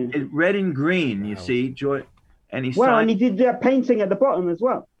 Yeah. Red and green. You see, George, and he. Well, and he did a painting at the bottom as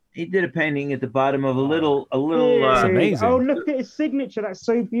well. He did a painting at the bottom of a little. It's amazing. Oh, look at his signature. That's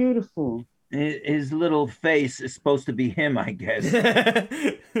so beautiful. His little face is supposed to be him, I guess.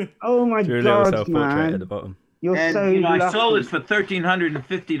 Oh my God, man! At the bottom. You're so lucky. I sold it for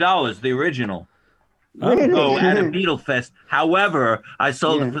 $1,350, the original. Really? Oh, at a Beatle Fest. However, I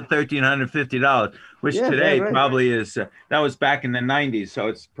sold it for $1,350, which today probably is. That was back in the '90s, so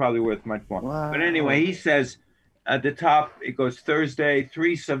it's probably worth much more. Wow. But anyway, he says at the top, it goes Thursday,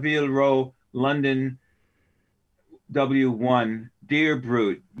 3 Savile Row, London, W1. Dear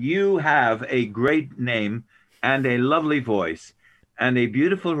Brute, you have a great name and a lovely voice and a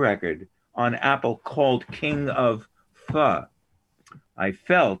beautiful record on Apple called King of Pho. I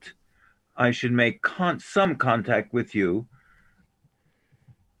felt I should make some contact with you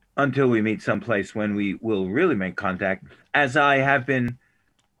until we meet someplace when we will really make contact, as I have been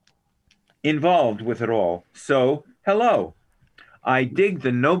involved with it all. So, hello. I dig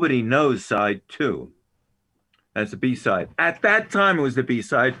the Nobody Knows side too. That's the B-side. At that time, it was the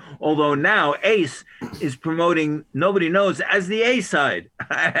B-side, although now Ace is promoting Nobody Knows as the A-side.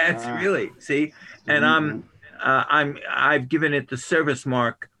 That's really, see? And I've given it the service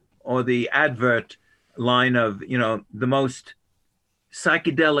mark or the advert line of, the most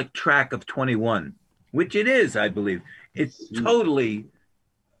psychedelic track of 21, which it is, I believe. It's totally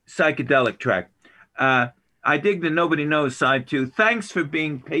psychedelic track. I dig the Nobody Knows side too. Thanks for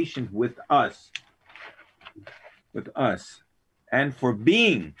being patient with us. and for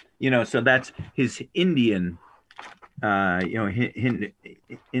being, so that's his Indian, Yeah,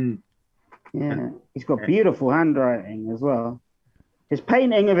 he's got beautiful handwriting as well. His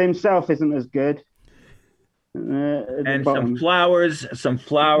painting of himself isn't as good. And some flowers.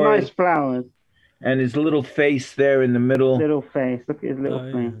 Nice flowers. And his little face there in the middle. Little face. Look at his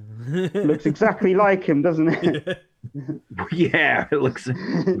little face. Yeah. Looks exactly like him, doesn't it? Yeah, it looks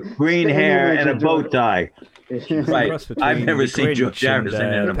green hair and a bow tie. Right. I've never seen George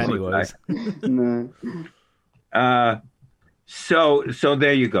Harrison in a bow tie. No. So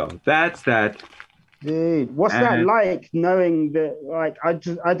there you go. That's that. Dude, what's that like, knowing that, like, I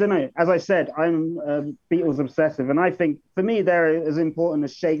don't know. As I said, I'm Beatles obsessive, and I think for me they're as important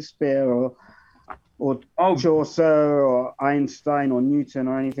as Shakespeare or Chaucer or Einstein or Newton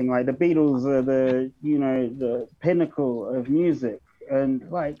or anything. Like, the Beatles are the pinnacle of music, and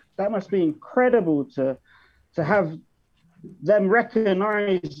like that must be incredible to have them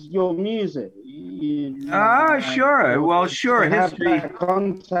recognize your music. Sure. Well, sure. History. Have that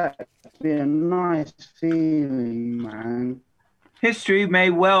contact be a nice feeling, man. History may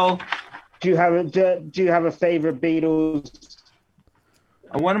well. Do you have a favorite Beatles?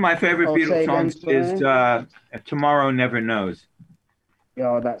 One of my favorite Beatles songs is "Tomorrow Never Knows."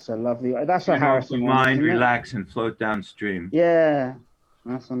 Oh, that's a lovely. That's a Harrison one. Mind, relax, and float downstream. Yeah,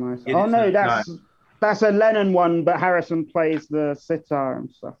 that's a nice. Oh no, that's a Lennon one, but Harrison plays the sitar and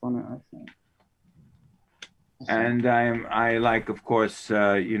stuff on it, I think. And I like, of course,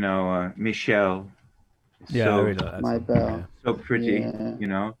 Michelle. Yeah, I really like that. My Belle. So pretty,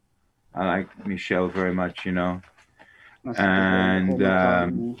 I like Michelle very much, That's and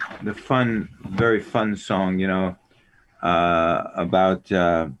the very fun song, about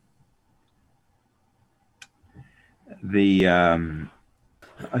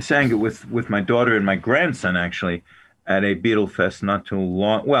I sang it with my daughter and my grandson, actually, at a Beatle Fest not too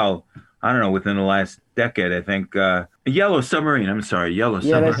long. Well, I don't know, within the last decade, I think. Yellow Submarine. I'm sorry, Yellow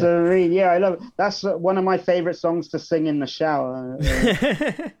Submarine. Yeah, I love it. That's one of my favorite songs to sing in the shower.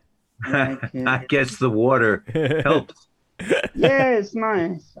 I guess the water helps. Yeah, it's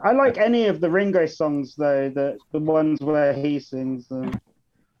nice. I like any of the Ringo songs, though, the ones where he sings.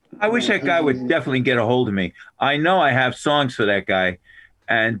 I wish that guy would definitely get a hold of me. I know I have songs for that guy,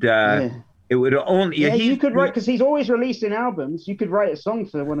 and it would only... Yeah, you could write, because he's always releasing albums. You could write a song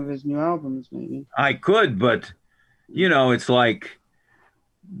for one of his new albums, maybe. I could, but, it's like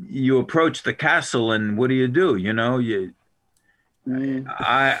you approach the castle, and what do?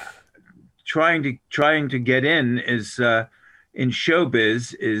 Trying to get in is in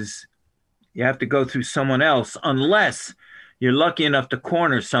showbiz is you have to go through someone else, unless you're lucky enough to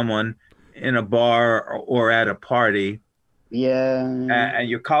corner someone in a bar or at a party. Yeah. And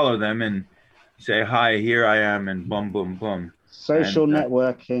you collar them and say, "Hi, here I am," and boom, boom, boom. Social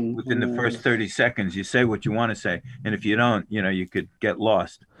networking. Within the first 30 seconds, you say what you want to say, and if you don't, you could get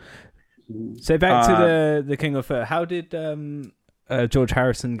lost. So back to the King of Fur. How did George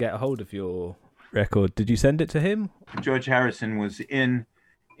Harrison get a hold of your record? Did you send it to him? George Harrison was in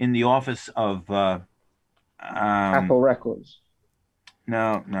the office of Apple Records.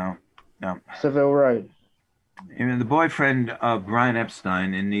 No. Seville Road. The boyfriend of Brian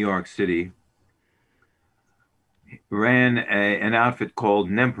Epstein in New York City ran an outfit called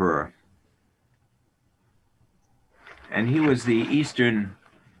Nemperor, and he was the Eastern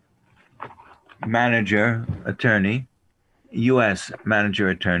attorney, U.S. manager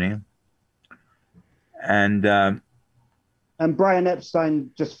attorney, and Brian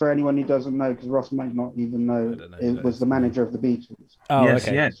Epstein, just for anyone who doesn't know, because Ross might not even know, was the manager of the Beatles. Oh, yes,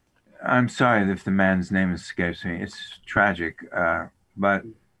 okay. Yes. I'm sorry if the man's name escapes me. It's tragic, but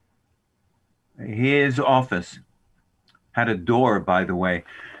his office had a door, by the way.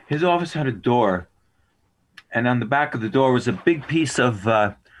 His office had a door, and on the back of the door was a big piece of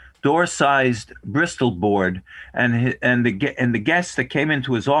door-sized Bristol board, and the guests that came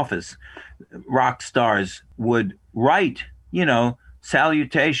into his office, rock stars, would write,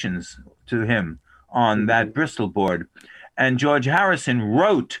 salutations to him on that Bristol board. And George Harrison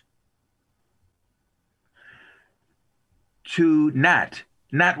wrote to Nat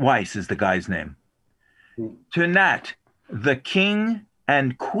Weiss is the guy's name, to Nat, the king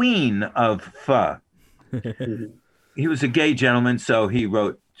and queen of Pho. He was a gay gentleman, so he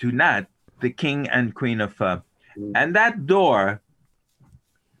wrote to Nat, the king and queen of Pho. And that door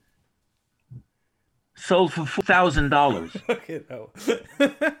sold for $4,000.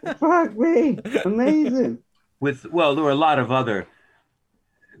 Fuck me. Amazing. There were a lot of other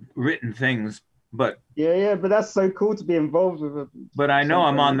written things, but but that's so cool to be involved with it. But I know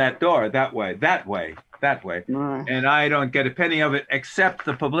I'm on that door that way. that way. Nice. And I don't get a penny of it except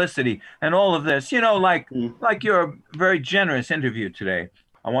the publicity and all of this. Like your very generous interview today.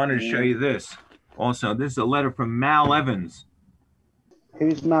 I wanted to show you this. Also, this is a letter from Mal Evans.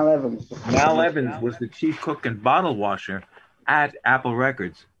 Who's Mal Evans? Mal Evans was the chief cook and bottle washer at Apple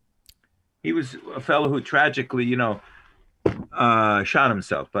Records. He was a fellow who tragically, shot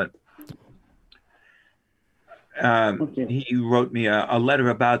himself, but he wrote me a letter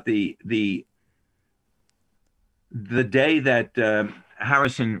about the day that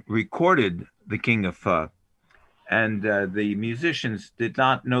Harrison recorded The King of Pho, and the musicians did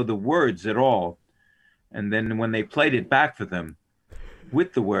not know the words at all. And then when they played it back for them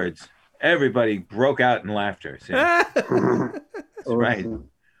with the words, everybody broke out in laughter. Awesome.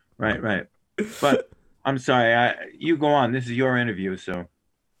 Right. But I'm sorry, you go on. This is your interview, so.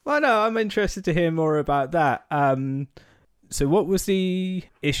 Well, no, I'm interested to hear more about that. So what was the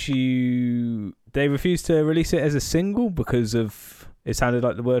issue? They refused to release it as a single because of it sounded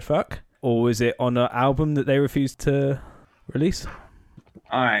like the word fuck? Or was it on an album that they refused to release?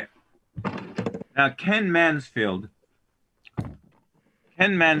 All right. Now, Ken Mansfield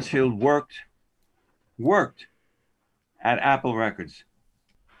worked at Apple Records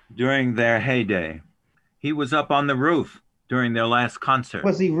during their heyday. He was up on the roof during their last concert.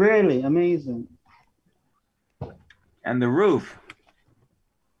 Was he really? Amazing. And the roof,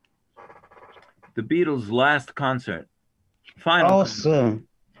 the Beatles' last concert, final Awesome.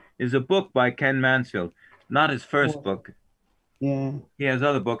 is a book by Ken Mansfield, not his first book. Yeah. He has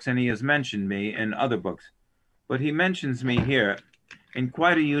other books, and he has mentioned me in other books. But he mentions me here in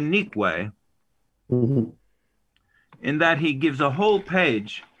quite a unique way, in that he gives a whole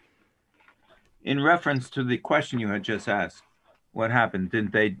page in reference to the question you had just asked. What happened?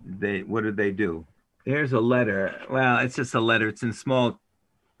 What did they do? Here's a letter. Well, it's just a letter. It's in small.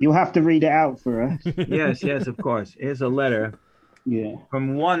 You'll have to read it out for us. Yes, of course. Here's a letter. Yeah.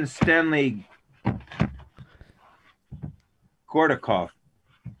 From one Stanley Gordakoff.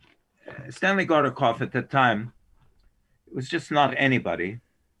 Stanley Gordakoff at the time was just not anybody.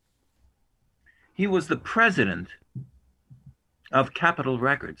 He was the president of Capitol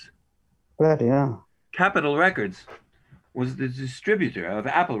Records. Bloody hell. Capitol Records was the distributor of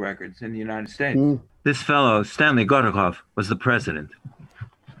Apple Records in the United States. This fellow, Stanley Gordakoff, was the president.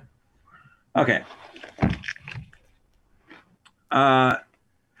 Okay.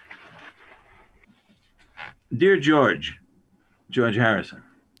 Dear George Harrison,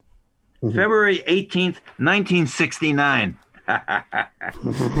 February 18th, 1969.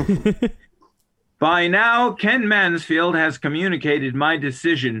 By now, Ken Mansfield has communicated my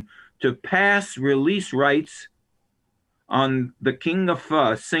decision to pass release rights on the King of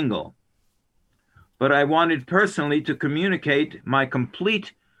Pho single, but I wanted personally to communicate my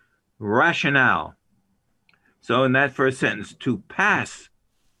complete rationale. So in that first sentence, to pass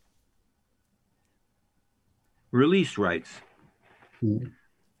release rights,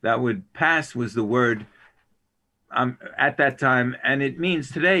 that would pass was the word at that time, and it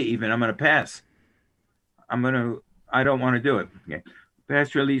means today even, I'm going to pass. I don't want to do it. Okay.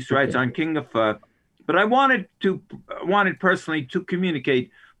 Pass release rights on King of Pho, but I wanted personally to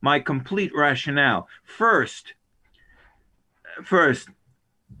communicate my complete rationale. First,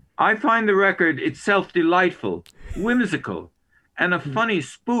 I find the record itself delightful, whimsical, and a funny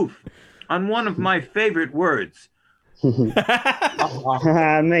spoof on one of my favorite words. Amazing.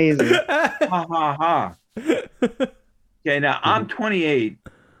 Okay, now I'm 28.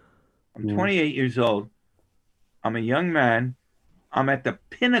 I'm 28 years old. I'm a young man. I'm at the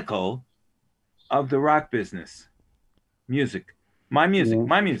pinnacle of the rock business. Music. My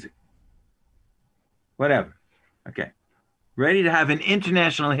music. Whatever. Okay. Ready to have an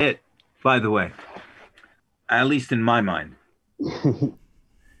international hit, by the way. At least in my mind.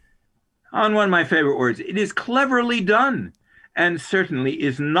 On one of my favorite words, it is cleverly done and certainly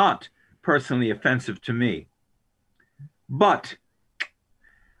is not personally offensive to me. But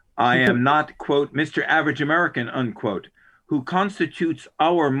I am not, quote, Mr. Average American, unquote, who constitutes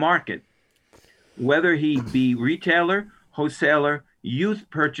our market, whether he be retailer, wholesaler, youth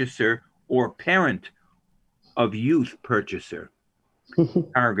purchaser, or parent of youth purchaser.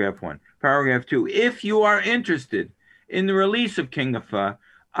 Paragraph 1. Paragraph 2. If you are interested in the release of King of Pho,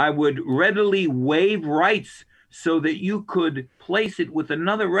 I would readily waive rights so that you could place it with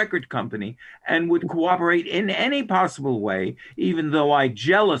another record company and would cooperate in any possible way, even though I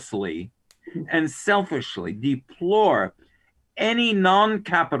jealously and selfishly deplore any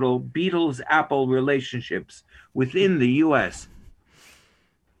non-capital Beatles-Apple relationships within the U.S.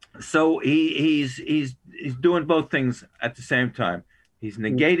 So he's doing both things at the same time. He's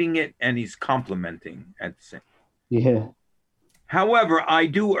negating it and he's complimenting at the same. Yeah. However, I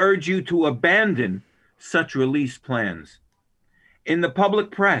do urge you to abandon such release plans. In the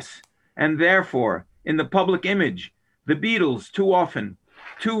public press, and therefore in the public image, the Beatles too often,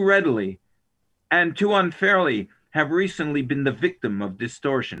 too readily, and too unfairly have recently been the victim of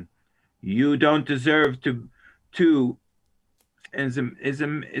distortion. You don't deserve to is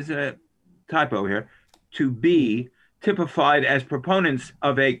a typo here, to be typified as proponents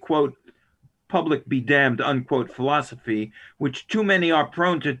of a, quote, public be damned, unquote, philosophy, which too many are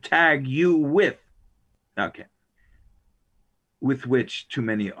prone to tag you with. Okay. With which too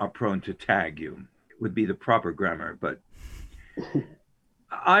many are prone to tag you would be the proper grammar, but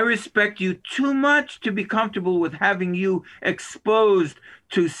I respect you too much to be comfortable with having you exposed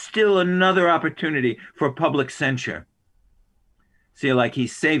to still another opportunity for public censure. See, like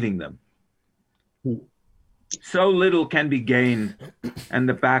he's saving them. So little can be gained, and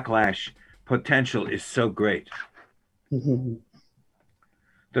the backlash potential is so great.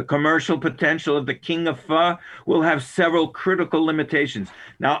 The commercial potential of the King of Pho will have several critical limitations.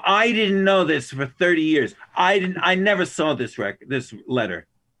 Now, I didn't know this for 30 years. I never saw this letter.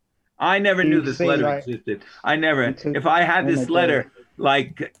 I never knew this letter existed. I never. If I had this letter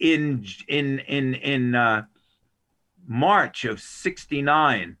like in March of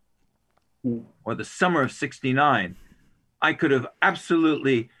 '69 or the summer of '69, I could have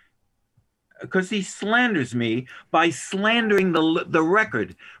absolutely, because he slanders me by slandering the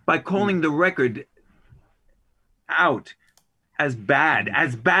record, by calling the record out as bad.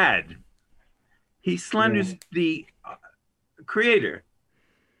 He slanders the creator,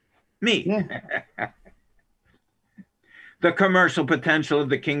 me. Yeah. The commercial potential of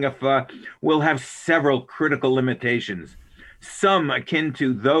the King of Pho will have several critical limitations, some akin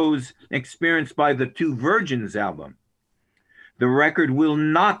to those experienced by the Two Virgins album. The record will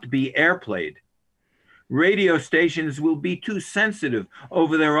not be airplayed. Radio stations will be too sensitive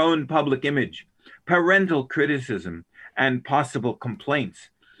over their own public image, parental criticism, and possible complaints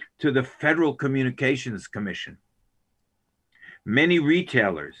to the Federal Communications Commission. Many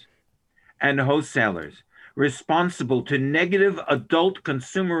retailers and wholesalers responsible to negative adult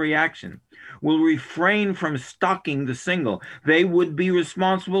consumer reaction will refrain from stocking the single. They would be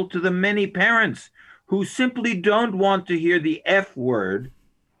responsible to the many parents who simply don't want to hear the F word.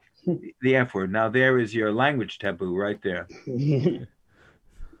 The F word. Now there is your language taboo right there. The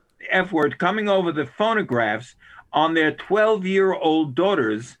F word coming over the phonographs on their 12-year-old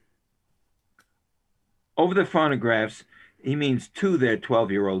daughters. Over the phonographs, he means to their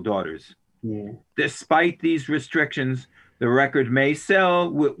 12-year-old daughters. Yeah. Despite these restrictions, the record may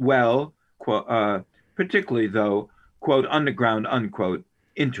sell well, quote, particularly though, quote, underground, unquote,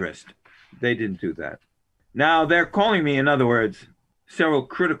 interest. They didn't do that. Now they're calling me, in other words, several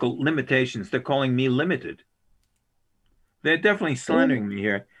critical limitations. They're calling me limited. They're definitely slandering me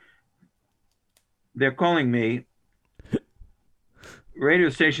here. They're calling me, radio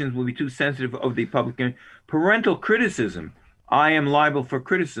stations will be too sensitive of the public. Parental criticism. I am liable for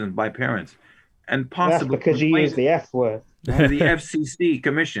criticism by parents and possible. That's because you use the F word. The FCC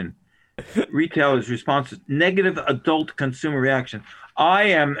Commission. Retailers' responses. Negative adult consumer reaction. I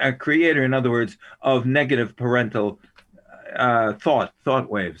am a creator, in other words, of negative parental thought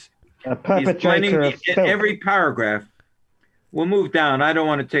waves. A perpetrator of in every paragraph. We'll move down. I don't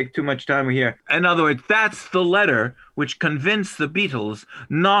want to take too much time here. In other words, that's the letter which convinced the Beatles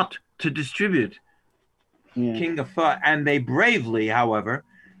not to distribute King of Pho, and they bravely, however,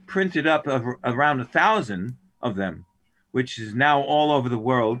 printed up around 1,000 of them, which is now all over the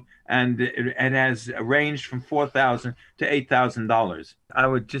world, and it has ranged from $4,000 to $8,000. I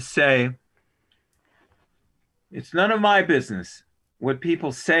would just say, it's none of my business what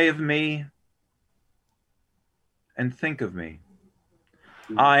people say of me and think of me.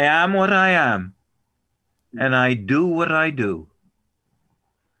 I am what I am, and I do what I do.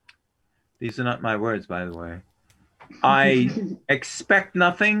 These are not my words, by the way. I expect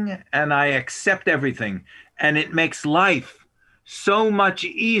nothing and I accept everything. And it makes life so much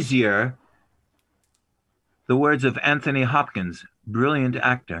easier. The words of Anthony Hopkins, brilliant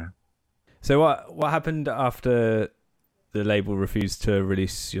actor. So what happened after the label refused to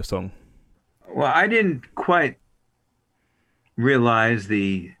release your song? Well, I didn't quite realize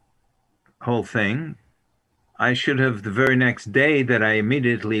the whole thing. I should have the very next day that I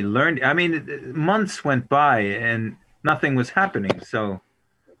immediately learned. I mean, months went by and nothing was happening. So,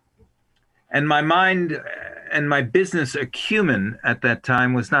 and my mind and my business acumen at that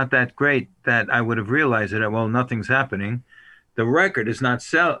time was not that great that I would have realized that, well, nothing's happening. The record is not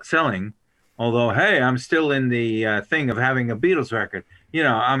selling, although, hey, I'm still in the thing of having a Beatles record.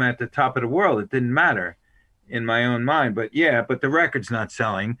 I'm at the top of the world. It didn't matter in my own mind. But the record's not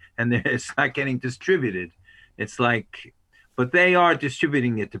selling and it's not getting distributed. It's like, but they are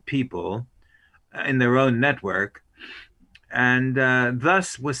distributing it to people in their own network. And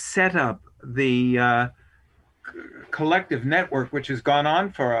thus was set up the collective network, which has gone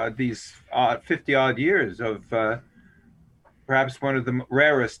on for these 50 odd years of perhaps one of the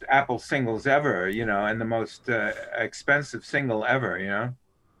rarest Apple singles ever, and the most expensive single ever,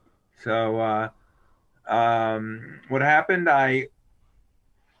 So what happened? I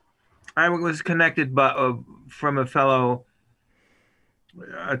was connected from a fellow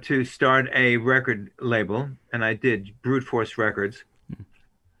to start a record label, and I did Brute Force Records,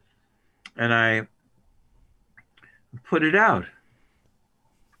 and I put it out.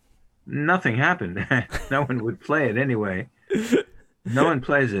 Nothing happened. No one would play it anyway. No one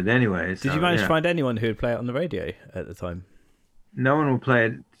plays it anyway. Did you manage to find anyone who would play it on the radio at the time? No one will play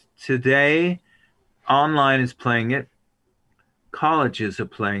it. Today, online is playing it. Colleges are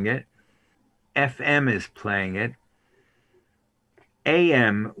playing it. FM is playing it.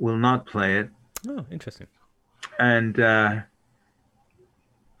 AM will not play it. Oh, interesting. And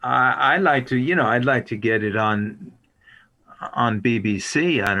I like to, I'd like to get it on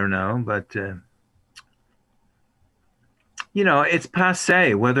BBC. I don't know, but it's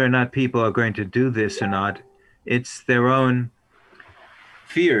passé whether or not people are going to do this or not. It's their own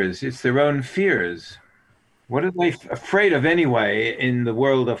fears. It's their own fears. What are they afraid of anyway in the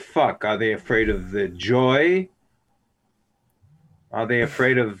world of fuck? Are they afraid of the joy? Are they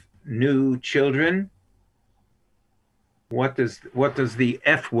afraid of new children? What does the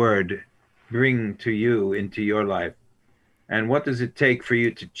F word bring to you into your life? And what does it take for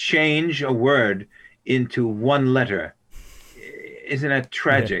you to change a word into one letter? Isn't that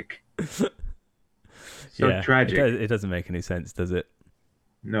tragic? Yeah. Tragic. It doesn't make any sense, does it?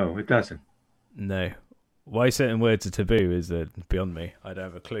 No, it doesn't. No. Why certain words are taboo is beyond me. I don't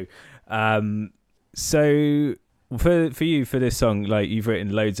have a clue. So for you, for this song, like you've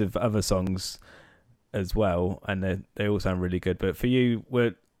written loads of other songs as well, and they all sound really good. But for you,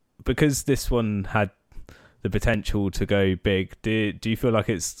 because this one had the potential to go big, do you feel like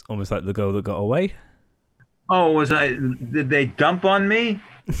it's almost like The Girl That Got Away? Oh, did they dump on me?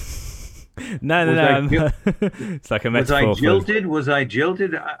 No. It's like a metaphor. Was I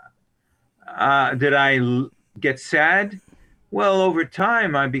jilted? Did I get sad? Well, over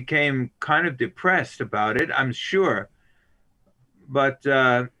time, I became kind of depressed about it, I'm sure. But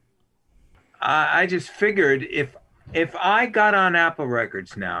I just figured if I got on Apple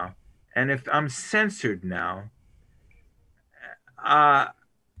Records now, and if I'm censored now,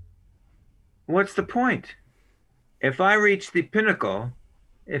 what's the point? If I reach the pinnacle,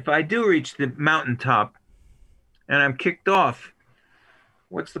 if I do reach the mountaintop, and I'm kicked off,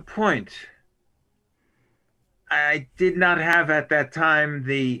 what's the point? I did not have at that time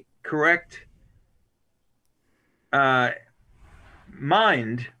the correct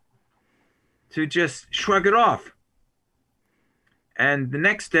mind to just shrug it off. And the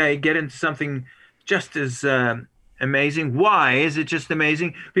next day, get into something just as amazing. Why is it just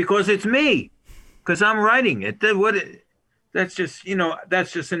amazing? Because it's me. Because I'm writing it. That's just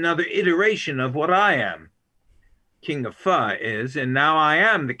another iteration of what I am. King of Pho is, and now I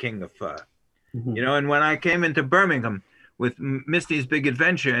am the King of Pho. Mm-hmm. And when I came into Birmingham with Misty's Big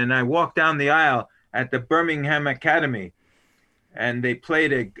Adventure, and I walked down the aisle at the Birmingham Academy, and they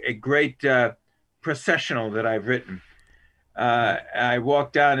played a great processional that I've written. I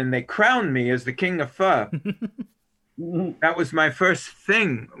walked out, and they crowned me as the King of Pho. That was my first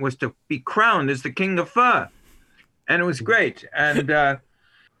thing, was to be crowned as the King of Pho. And it was great. And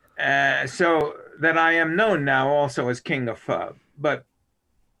so that I am known now also as King of Pho. But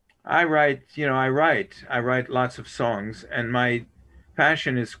I write lots of songs. And my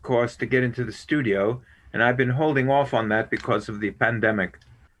passion is, of course, to get into the studio. And I've been holding off on that because of the pandemic.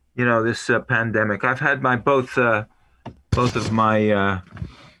 This pandemic. I've had both of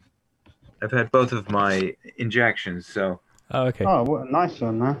my injections. So. Oh, okay. Oh, what a nice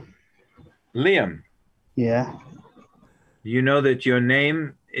one, man. Liam. Yeah. You know that your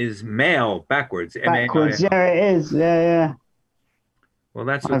name is male backwards. Backwards, yeah, it is. Yeah. Well,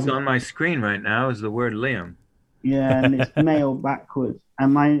 that's what's on my screen right now is the word Liam. Yeah, and it's male backwards.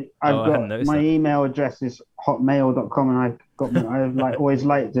 And I've got my email address is hotmail.com, and I've always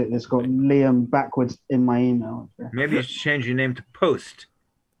liked it. It's got Liam backwards in my email address. Maybe you should change your name to Post.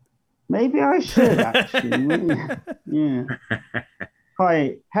 Maybe I should actually. Yeah.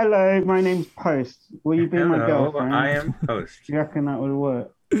 Hi, hello, my name's Post. Will you be my girlfriend? I am Post. Do you reckon that would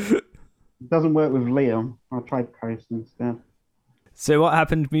work? It doesn't work with Liam. I'll try Post instead. So what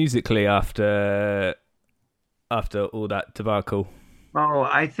happened musically after all that debacle? Oh,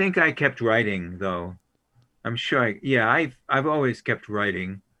 I think I kept writing, though. I'm sure. I've always kept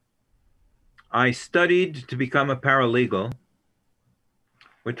writing. I studied to become a paralegal.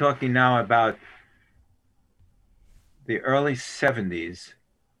 We're talking now about the early 70s.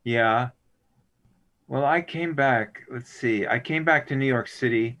 Yeah. Well, I came back. Let's see. I came back to New York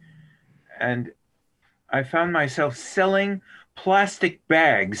City, and I found myself selling plastic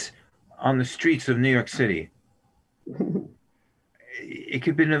bags on the streets of New York City. It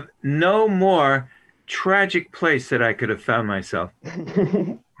could be no more tragic place that I could have found myself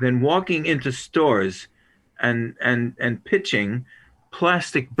than walking into stores and pitching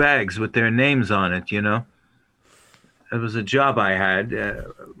plastic bags with their names on it. You know, it was a job I had.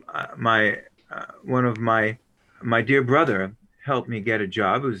 One of my dear brother helped me get a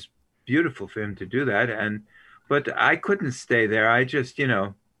job. It was beautiful for him to do that, but I couldn't stay there. I just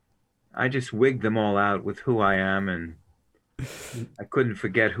wigged them all out with who I am, and I couldn't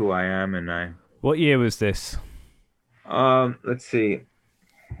forget who I am. And What year was this? Let's see.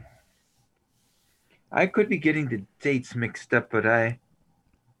 I could be getting the dates mixed up, but No.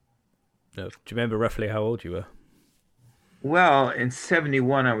 Do you remember roughly how old you were? Well, in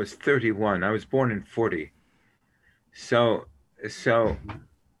 71, I was 31. I was born in 40. So,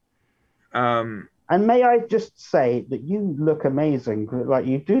 and may I just say that you look amazing. Like,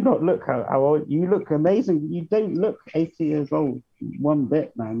 you do not look how old you look. Amazing. You don't look 80 years old one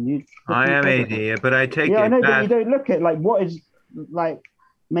bit, man. I am 80, but I take it. Yeah, I know, back. but you don't look it. Like, what is, like,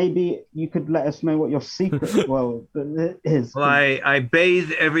 maybe you could let us know what your secret well is. Well, I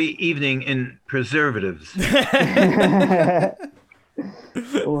bathe every evening in preservatives.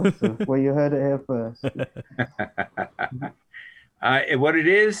 Awesome. Well, you heard it here first. What it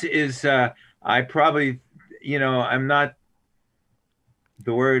is I probably, I'm not.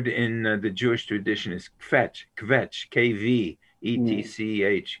 The word in the Jewish tradition is kvetch, kvetch,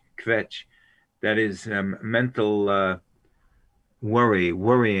 kvetch. That is mental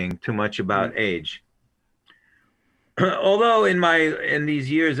worrying too much about age. Although in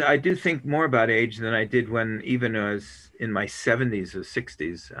these years, I do think more about age than I did when even I was in my 70s or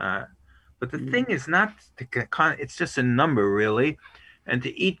 60s. But the thing is not it's just a number, really, and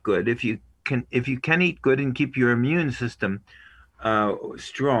to eat good. If you can eat good and keep your immune system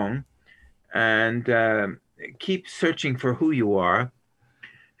strong, and keep searching for who you are,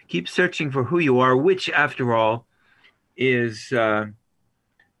 which, after all, is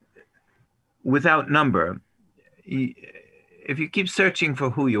without number. If you keep searching for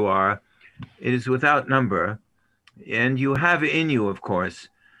who you are, it is without number, and you have in you, of course.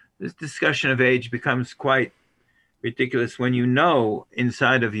 This discussion of age becomes quite ridiculous when you know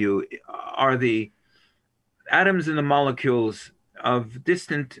inside of you are the atoms and the molecules of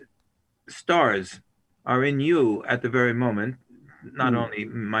distant stars are in you at the very moment, not only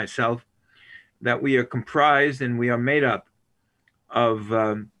myself, that we are comprised and we are made up of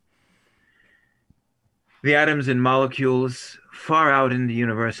the atoms and molecules far out in the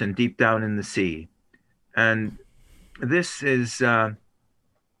universe and deep down in the sea. And this is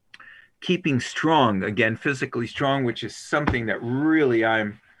keeping strong, again, physically strong, which is something that really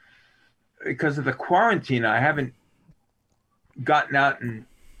because of the quarantine, I haven't gotten out and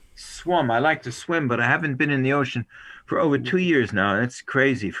swum. I like to swim, but I haven't been in the ocean for over 2 years now. That's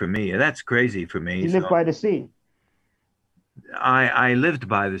crazy for me. You live by the sea? I lived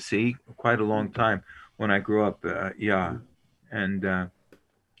by the sea quite a long time when I grew up, And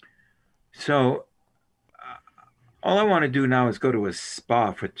so all I want to do now is go to a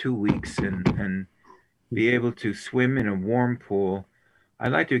spa for 2 weeks and be able to swim in a warm pool.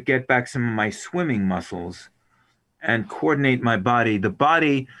 I'd like to get back some of my swimming muscles and coordinate my body. The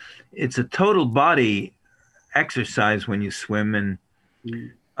body, it's a total body exercise when you swim. And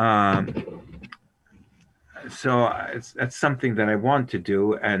so that's something that I want to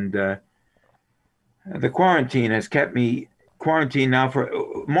do. And the quarantine has kept me quarantined now for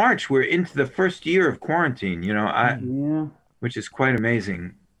March. We're into the first year of quarantine, which is quite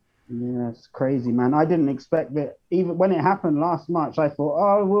amazing. Yeah, it's crazy, man. I didn't expect that. Even when it happened last March, I thought,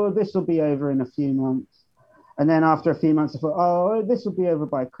 oh, well, this will be over in a few months. And then after a few months, I thought, oh, this will be over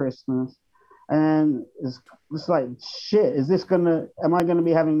by Christmas. And it's like, shit, am I going to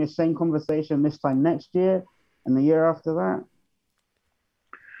be having this same conversation this time next year and the year after that?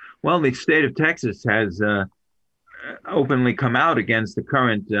 Well, the state of Texas has openly come out against the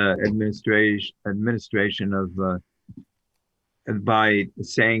current administration of by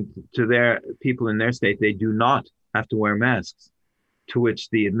saying to their people in their state they do not have to wear masks, to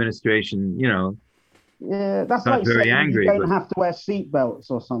which the administration, Yeah, that's Not like very saying angry, you don't but have to wear seatbelts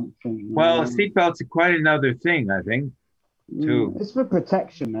or something. well, seatbelts are quite another thing, I think, too. It's for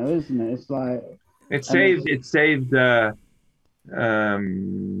protection, though, isn't it? It's like It saved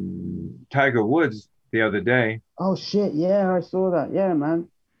Tiger Woods the other day. oh shit, yeah, I saw that. Yeah, man.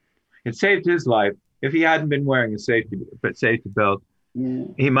 It saved his life. If he hadn't been wearing a safety belt, Yeah,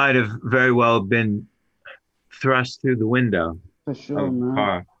 he might have very well been thrust through the window for sure, of the man.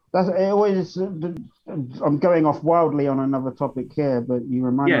 car. That's it. Always. I'm going off wildly on another topic here, but you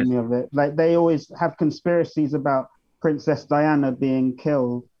reminded Yes. me of it. Like they always have conspiracies about Princess Diana being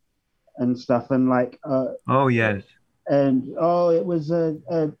killed and stuff, and like Oh, yes. and it was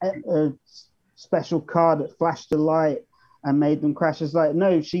a special car that flashed a light and made them crash. It's like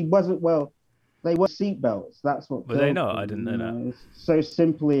no, she wasn't. Well, they were seatbelts. That's what. Were they not? Them, I didn't know that. It's so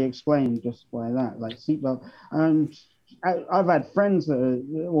simply explained just by that, like seatbelt. And I've had friends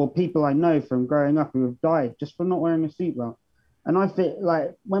or people I know from growing up who have died just for not wearing a seatbelt. And I feel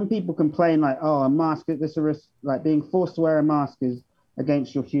like when people complain, like, "Oh, a mask is this a risk?" Like being forced to wear a mask is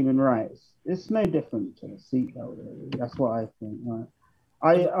against your human rights. It's no different to a seatbelt. Really. That's what I think. Like,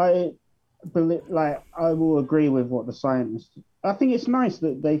 I believe, like, I will agree with what the scientists. I think it's nice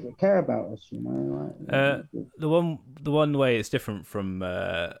that they care about us. You know, like, The one way it's different from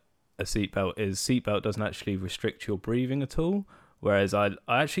a seatbelt is seatbelt doesn't actually restrict your breathing at all. Whereas I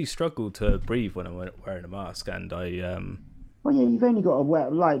actually struggle to breathe when I'm wearing a mask, and well, yeah, you've only got to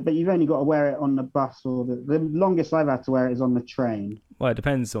wear but you've only got to wear it on the bus or the longest I've had to wear it is on the train. Well, it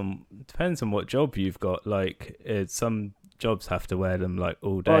depends on what job you've got. Like some jobs have to wear them like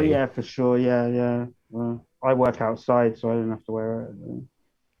all day. Oh yeah, for sure. Yeah. Well, I work outside, so I don't have to wear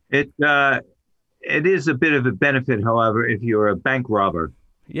it. It is a bit of a benefit, however, if you're a bank robber.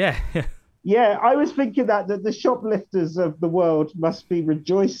 Yeah. Yeah, I was thinking that the shoplifters of the world must be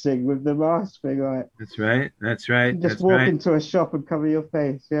rejoicing with the mask thing. Like, That's right. you just walk into a shop and cover your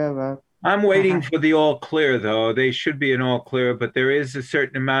face. Yeah, man. I'm waiting for the all clear, though. They should be an all clear, but there is a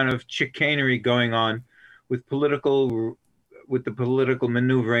certain amount of chicanery going on with the political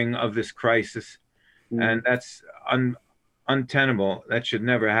maneuvering of this crisis, and that's untenable. That should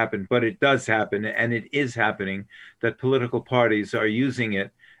never happen, but it does happen, and it is happening. That political parties are using it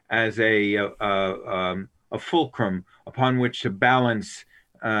as a fulcrum upon which to balance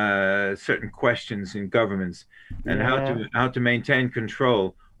certain questions in governments and how to maintain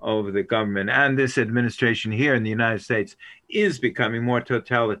control over the government. And this administration here in the United States is becoming more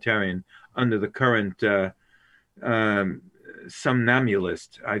totalitarian under the current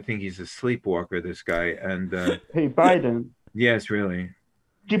somnambulist. I think he's a sleepwalker, this guy. And Who, Biden? Yes, really.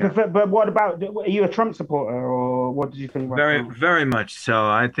 Do you prefer? But what about? Are you a Trump supporter, or what did you think about Trump? Very much so.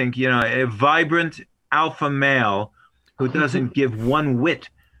 I think a vibrant alpha male who doesn't give one whit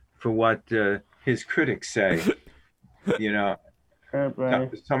for what his critics say.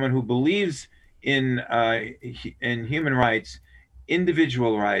 Someone who believes in human rights,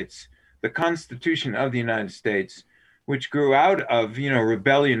 individual rights, the Constitution of the United States, which grew out of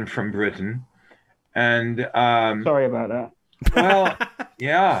rebellion from Britain, and sorry about that. Well,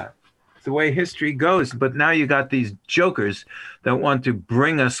 yeah, it's the way history goes. But now you got these jokers that want to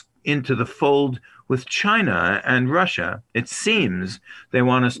bring us into the fold with China and Russia. It seems they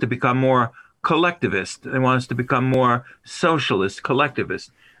want us to become more collectivist. They want us to become more socialist, collectivist.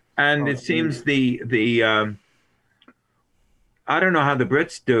 And it seems the I don't know how the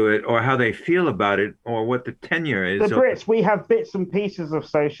Brits do it or how they feel about it or what the tenure is. The Brits, we have bits and pieces of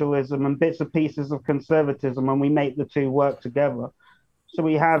socialism and bits and pieces of conservatism, and we make the two work together. So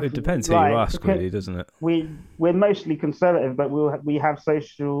we have. It depends who you ask, really, doesn't it? We're mostly conservative, but we have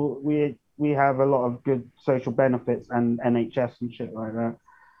we have a lot of good social benefits and NHS and shit like that,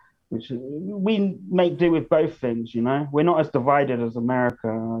 which we make do with both things. We're not as divided as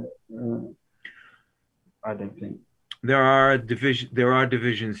America. I don't think. There are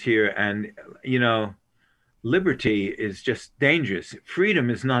divisions here, and liberty is just dangerous.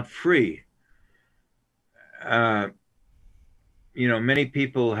 Freedom is not free. Many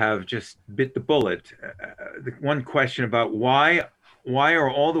people have just bit the bullet. The one question about why are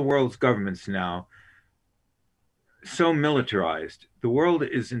all the world's governments now so militarized? The world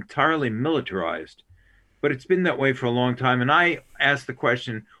is entirely militarized, but it's been that way for a long time. And I ask the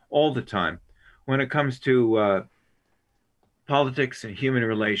question all the time when it comes to politics and human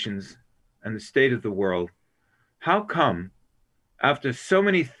relations and the state of the world. How come, after so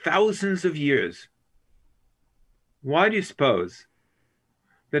many thousands of years, why do you suppose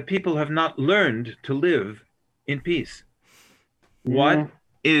that people have not learned to live in peace? Yeah. What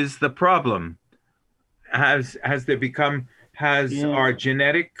is the problem? Has our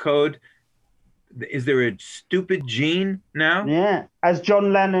genetic code is there a stupid gene now? Yeah, as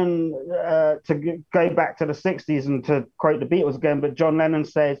John Lennon, go back to the 60s and to quote the Beatles again, but John Lennon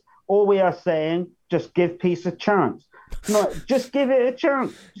says, all we are saying, just give peace a chance. Not just give it a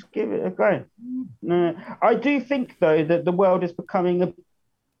chance, just give it a go. No, I do think, though, that the world is becoming a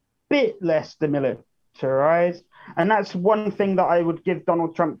bit less demilitarized. And that's one thing that I would give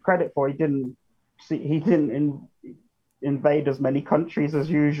Donald Trump credit for. He didn't invade as many countries as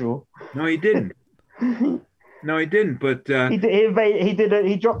usual. No, he didn't. No, he didn't. But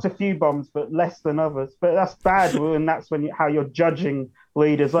he dropped a few bombs, but less than others. But that's bad, and that's how you're judging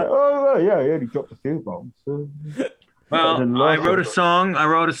leaders. Like, oh yeah, he only dropped a few bombs. Well, I wrote a song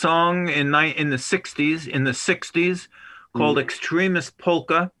in the '60s called "Extremist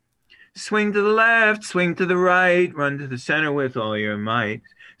Polka." Swing to the left, swing to the right, run to the center with all your might.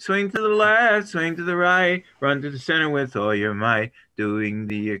 Swing to the left, swing to the right, run to the center with all your might. Doing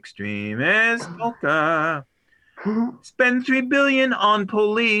the extremist polka. Spend $3 billion on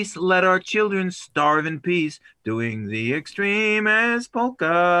police, let our children starve in peace. Doing the extremist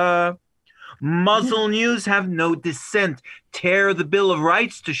polka. Muzzle news have no dissent. Tear the Bill of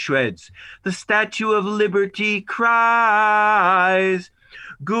Rights to shreds. The Statue of Liberty cries.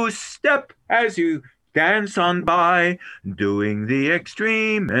 Goose step as you dance on by, doing the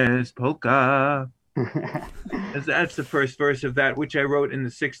extremist polka. That's the first verse of that, which I wrote in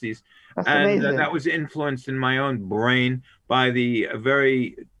the 60s. That's and amazing. That was influenced in my own brain by the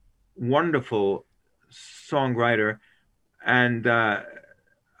very wonderful songwriter and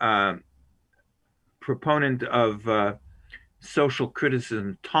proponent of social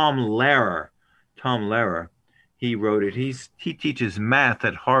criticism, Tom Lehrer. He wrote it. He teaches math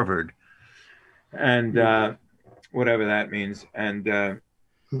at Harvard, and whatever that means. And I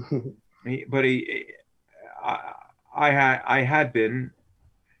had been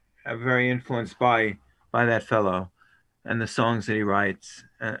very influenced by that fellow and the songs that he writes.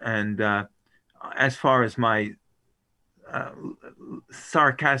 And as far as my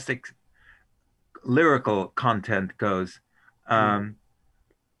sarcastic lyrical content goes, I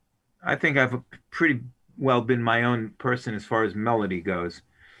think I've pretty well been my own person as far as melody goes.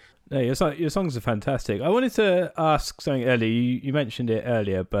 Yeah, your songs are fantastic. I wanted to ask something earlier. You mentioned it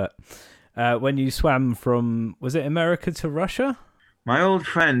earlier, but when you swam from, was it America to Russia? My old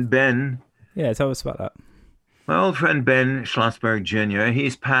friend Ben. Yeah, tell us about that. My old friend Ben Schlossberg Jr.,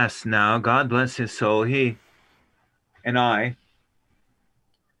 he's passed now. God bless his soul. He and I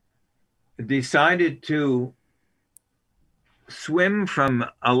decided to swim from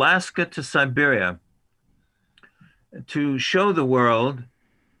Alaska to Siberia to show the world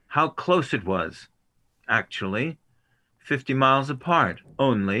how close it was, actually, 50 miles apart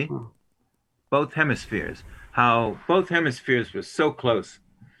only, both hemispheres, how both hemispheres were so close.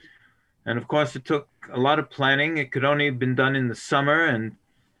 And of course, it took a lot of planning. It could only have been done in the summer, and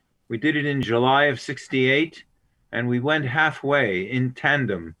we did it in July of '68, and we went halfway in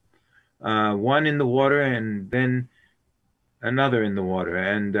tandem, one in the water and then another in the water.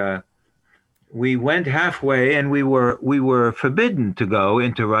 And we went halfway, and we were forbidden to go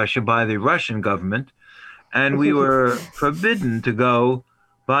into Russia by the Russian government, and we were forbidden to go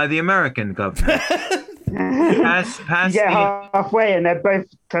by the American government. You get halfway, and they're both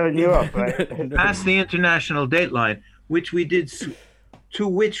telling you up, right? Past the international date line, which we did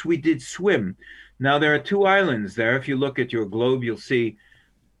swim. Now there are two islands there. If you look at your globe, you'll see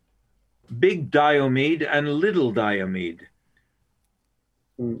Big Diomede and Little Diomede.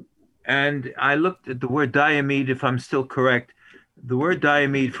 And I looked at the word Diomede, if I'm still correct. The word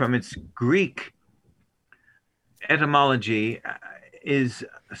Diomede, from its Greek etymology, is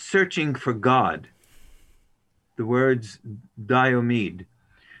searching for God. The words Diomede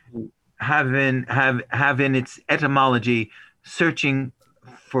have in its etymology searching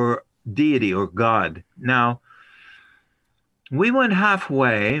for deity or God. Now, we went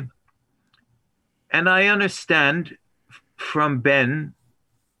halfway, and I understand from Ben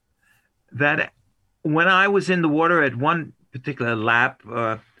that when I was in the water at one particular lap,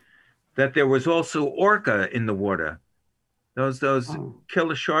 that there was also orca in the water. Those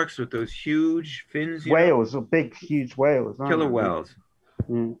killer sharks with those huge fins. Whales, or big, huge whales. Killer whales.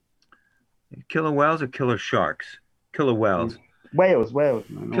 Killer whales or killer sharks? Killer whales. Whales.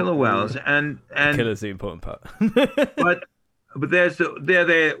 Killer whales. And killer's the important part. but they're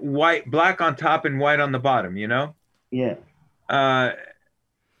the white, black on top and white on the bottom, you know? Yeah.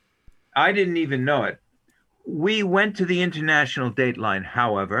 I didn't even know it. We went to the international date line,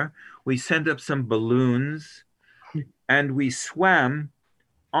 however. We sent up some balloons, and we swam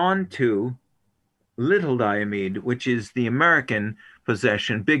onto Little Diomede, which is the American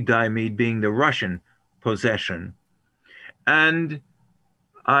possession, Big Diomede being the Russian possession. And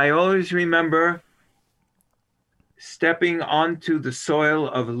I always remember stepping onto the soil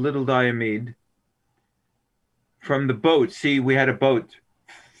of Little Diomede from the boat. See, we had a boat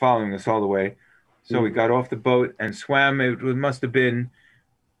following us all the way. So we got off the boat and swam. It must have been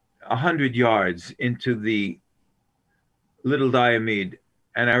 100 yards into the Little Diomede.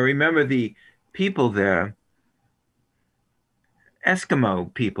 And I remember the people there,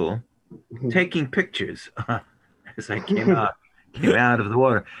 Eskimo people, taking pictures as I came out of the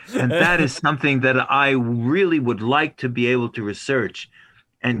water. And that is something that I really would like to be able to research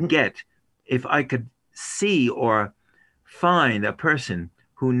and get. If I could see or find a person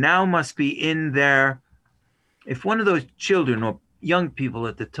who now must be in there, if one of those children or young people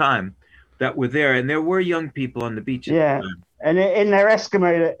at the time that were there, and there were young people on the beach at the time. And in their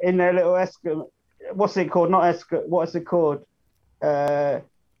Eskimo, in their little Eskimo, what's it called? Not Eskimo, what's it called? The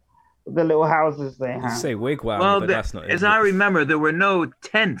little houses they have. Say wigwam, well, but that's not it. As I remember, there were no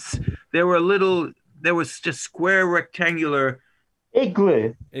tents. There was just square rectangular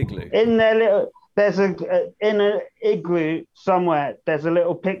igloo. In their little, in an igloo somewhere. There's a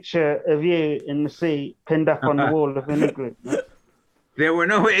little picture of you in the sea pinned up on the wall of an igloo. There were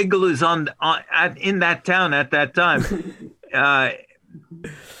no igloos in that town at that time.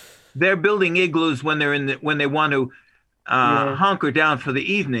 They're building igloos when they want to hunker down for the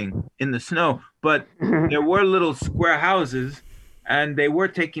evening in the snow. But there were little square houses, and they were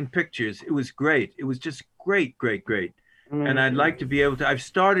taking pictures. It was great. It was just great. And I'd like to be able to. I've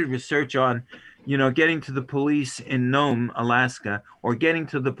started research on, getting to the police in Nome, Alaska, or getting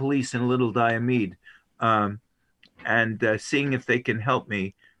to the police in Little Diomede, and seeing if they can help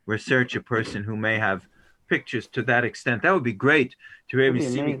me research a person who may have pictures to that extent. That would be great to be able to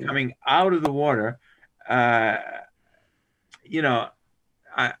see me coming out of the water.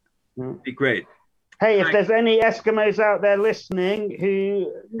 Be great. Hey, if there's any Eskimos out there listening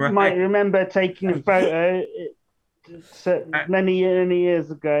who might remember taking a photo many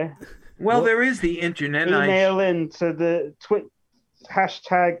years ago. Well, there is the internet. Email in to the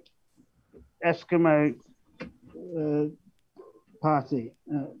hashtag Eskimo party.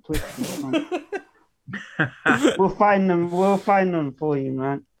 We'll find them for you,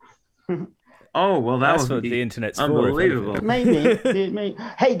 man. Oh, well, that's would what be the internet's unbelievable. For. Maybe.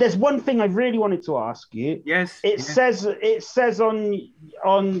 Hey, there's one thing I really wanted to ask you. Yes. It says on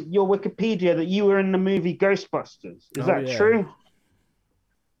your Wikipedia that you were in the movie Ghostbusters. Is that true?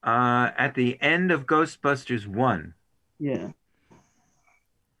 At the end of Ghostbusters 1. Yeah.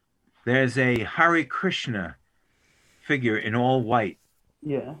 There's a Hare Krishna figure in all white.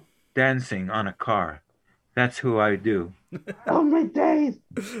 Yeah. Dancing on a car. That's who I do. Oh my days!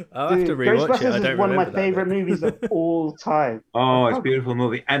 I'll have to rewatch it. Ghostbusters is one of my favorite movies of all time. Oh, it's a beautiful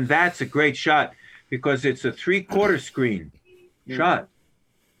movie, and that's a great shot because it's a 3/4 screen shot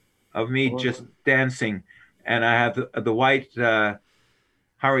of me just dancing, and I have the white Hare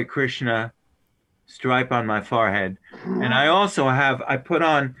Krishna stripe on my forehead, and I put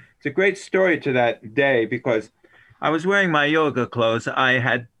on. It's a great story to that day because I was wearing my yoga clothes. I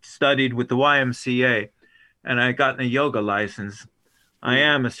had studied with the YMCA. And I got a yoga license. I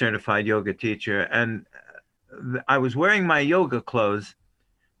am a certified yoga teacher. And I was wearing my yoga clothes,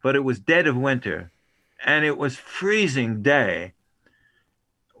 but it was dead of winter. And it was freezing day.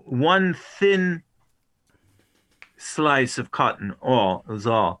 One thin slice of cotton, was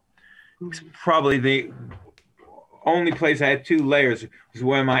all. It's probably the only place I had 2 layers was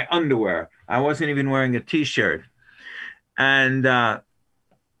wearing my underwear. I wasn't even wearing a T-shirt. And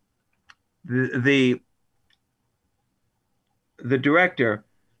the director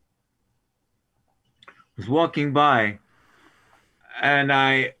was walking by, and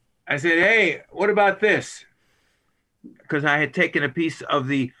I said, "Hey, what about this?" Because I had taken a piece of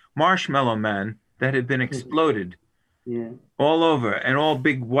the Marshmallow Man that had been exploded all over, and all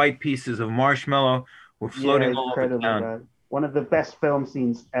big white pieces of marshmallow were floating all over town. Man. One of the best film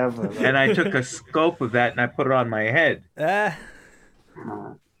scenes ever. And I took a scope of that and I put it on my head. And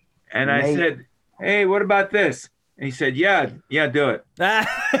I said, "Hey, what about this?" And he said, yeah, do it. I've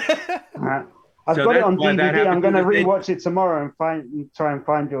got it on DVD. I'm going to rewatch it tomorrow and try and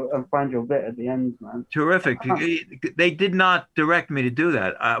find your bit at the end, man. Terrific. They did not direct me to do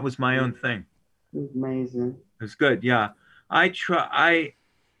that. It was my own thing. It was amazing. It was good. Yeah. I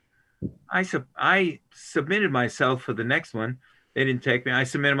submitted myself for the next one. They didn't take me. I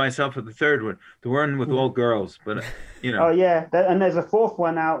submitted myself for the third one, the one with all girls. But Oh yeah, and there's a 4th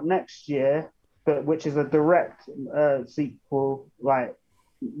one out next year, but which is a direct sequel, like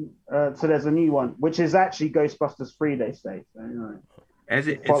So there's a new one, which is actually Ghostbusters 3, they say. So,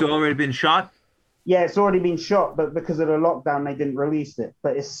 It's already been shot? Yeah, it's already been shot, but because of the lockdown, they didn't release it.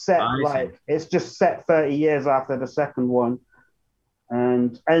 But it's set it's just set 30 years after the second one.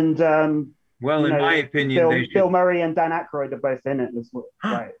 And well, in my opinion, Bill Murray and Dan Aykroyd are both in it.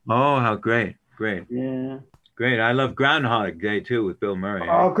 Right. Oh, how great. Yeah. Great. I love Groundhog Day too with Bill Murray.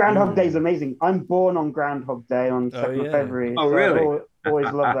 Oh, Groundhog Day is amazing. I'm born on Groundhog Day on 2nd of February. Oh, really? I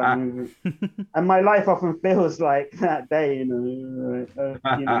always love that movie. And my life often feels like that day, you know.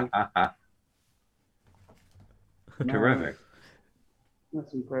 Terrific.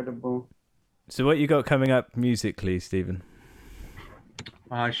 That's incredible. So what you got coming up musically, Stephen?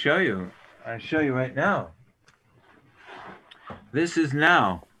 I'll show you right now. This is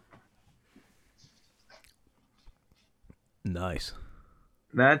Now. Nice.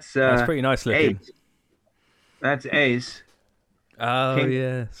 That's pretty nice looking. Ace. That's Ace. Oh,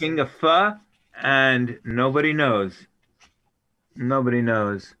 yes. King of Pho and Nobody Knows. Nobody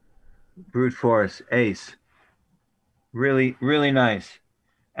Knows. Brute Force, Ace. Really, really nice.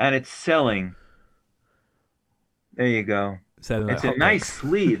 And it's selling. There you go. It's a nice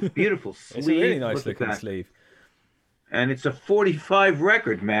sleeve. Beautiful sleeve. It's a really nice looking sleeve. And it's a 45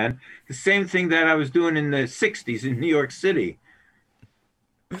 record, man. The same thing that I was doing in the 60s in New York City.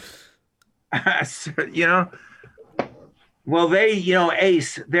 You know? Well, they,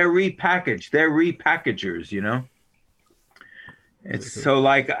 Ace, they're repackaged. They're repackagers, you know? It's so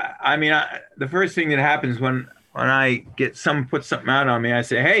like, the first thing that happens when I get someone put something out on me, I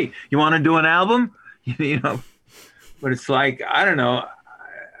say, hey, you want to do an album? But it's like, I don't know.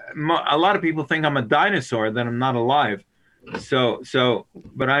 A lot of people think I'm a dinosaur, that I'm not alive.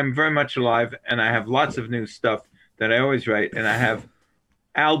 But I'm very much alive, and I have lots of new stuff that I always write, and I have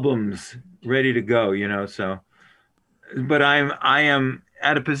albums ready to go, so. But I am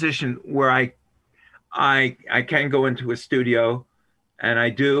at a position where I can go into a studio, and I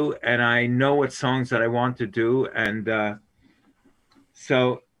do, and I know what songs that I want to do, and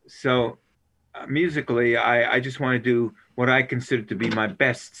so musically, I just want to do what I consider to be my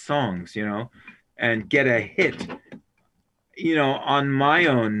best songs, and get a hit, on my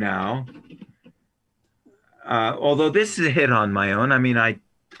own now. Although this is a hit on my own. I mean, I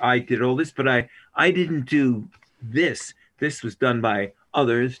did all this, but I didn't do this. This was done by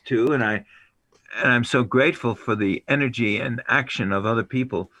others too, and I'm so grateful for the energy and action of other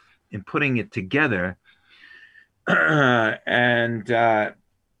people in putting it together. And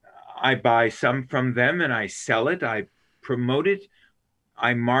I buy some from them and I sell it, I promote it,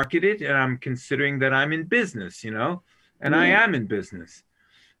 I market it, and I'm considering that I'm in business, and I am in business.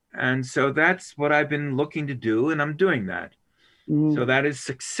 And so that's what I've been looking to do, and I'm doing that. So that is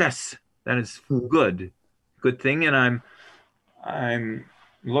success. That is good thing. And I'm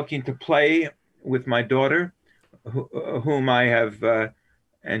looking to play with my daughter, whom I have,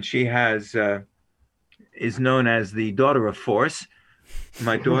 and she is known as the Daughter of Force,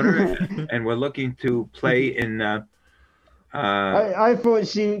 my daughter, and we're looking to play in. I thought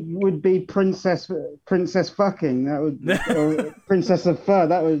she would be princess fucking. That would or Princess of Fur.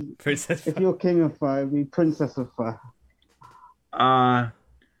 That would Princess. If you're King of Fur, it'd be Princess of Fur.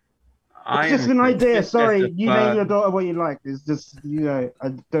 It's just an idea. Sorry, you name your daughter what you like. It's just I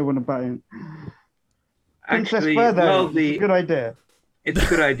don't want to butt in. Princess Fur, though, it's a good idea. It's a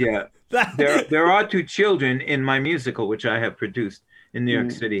good idea. There are two children in my musical, which I have produced in New York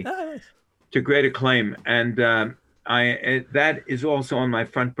City, to great acclaim, and that is also on my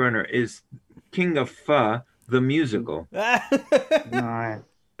front burner. Is King of Pho the musical? Nice.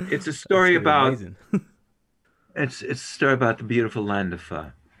 It's a story about. It's a story about the beautiful land of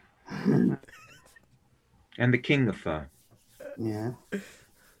Pho, and the King of Pho. Yeah.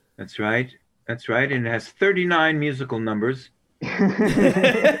 That's right. And it has 39 musical numbers.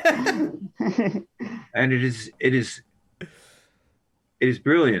 And it is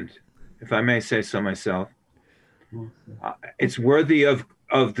brilliant, if I may say so myself. It's worthy of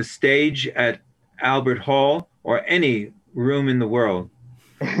the stage at Albert Hall or any room in the world.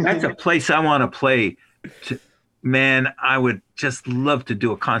 That's a place I want to play. Man, I would just love to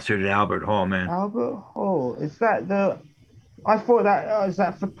do a concert at Albert Hall, man. Albert Hall, is that the? I thought that is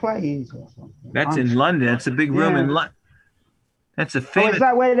that for plays or something. That's in London. That's a big room in London. That's a famous. Is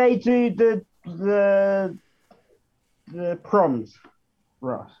that where they do the proms,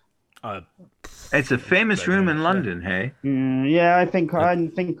 Ross? It's a famous room in London, hey? Yeah, I think I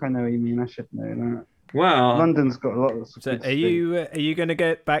know what you mean. I should know that. Well, London's got a lot of. So are you going to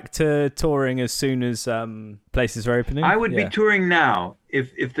get back to touring as soon as places are opening? I would be touring now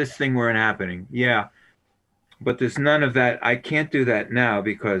if this thing weren't happening. Yeah, but there's none of that. I can't do that now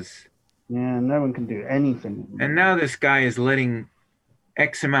because. Yeah, no one can do anything. And now this guy is letting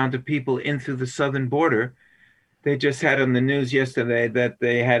X amount of people in through the southern border. They just had on the news yesterday that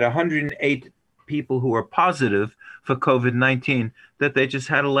they had 108 people who were positive for COVID-19 that they just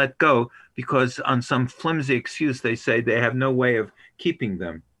had to let go because on some flimsy excuse they say they have no way of keeping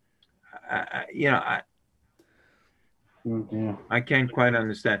them. I can't quite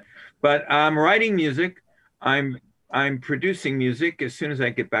understand. But I'm writing music. I'm producing music as soon as I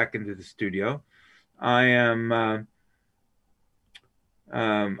get back into the studio. I am.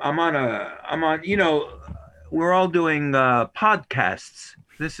 I'm on. We're all doing podcasts.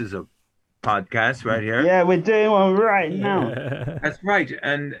 This is a podcast right here. Yeah, we're doing one right now. That's right,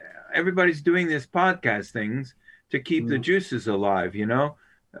 and everybody's doing this podcast things to keep the juices alive.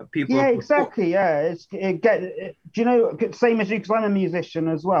 People. Yeah, exactly. Yeah, do you know? Same as you, because I'm a musician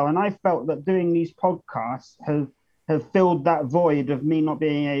as well, and I felt that doing these podcasts have filled that void of me not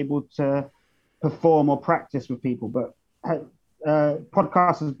being able to perform or practice with people. But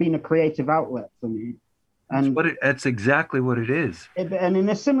podcast has been a creative outlet for me. And that's exactly what it is. And in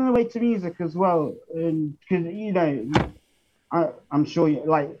a similar way to music as well, because I'm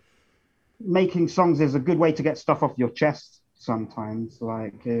sure making songs is a good way to get stuff off your chest sometimes.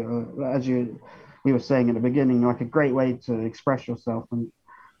 Like as we were saying at the beginning, like a great way to express yourself and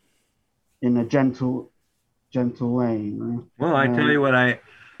in a gentle way. Well, I tell you what, I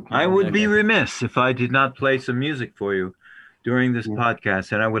would be remiss if I did not play some music for you during this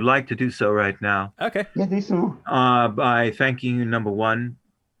podcast, and I would like to do so right now. Okay. Yeah, do some more. By thanking you, number one,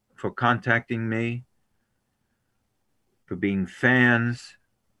 for contacting me, for being fans,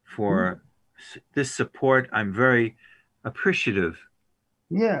 for this support. I'm very appreciative.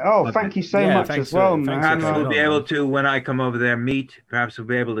 Yeah. Oh, thank you so much as well, man. Perhaps we'll be able to, when I come over there, meet. Perhaps we'll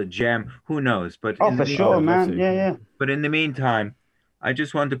be able to jam. Who knows? But for sure, man. Yeah. But in the meantime, I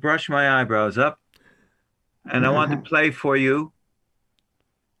just want to brush my eyebrows up. And I want to play for you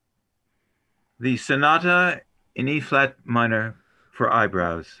the Sonata in E flat minor for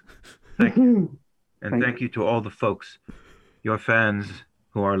eyebrows. Thank you. And thank you to all the folks, your fans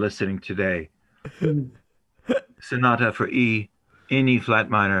who are listening today. Sonata for E in E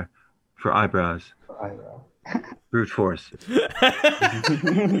flat minor for eyebrows. Brute force.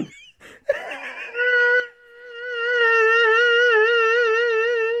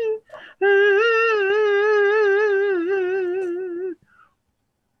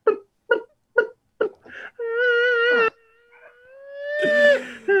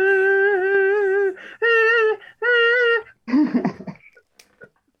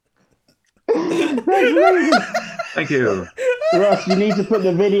 Thank you. Ross, you need to put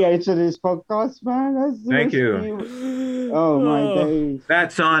the video to this podcast, man. Thank you. Oh my days.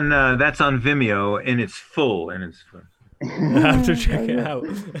 That's on Vimeo in its full. I have to check it out.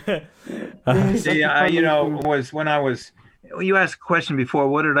 See, was when I was. You asked a question before.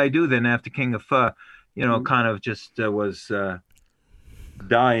 What did I do then after King of Pho? Kind of just was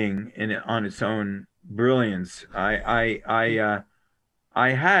dying on its own brilliance. I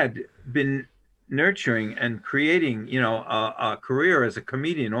had been nurturing and creating, a career as a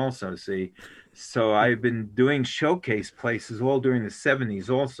comedian also, see. So I've been doing showcase places all during the 70s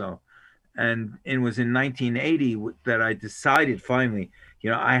also. And it was in 1980 that I decided finally,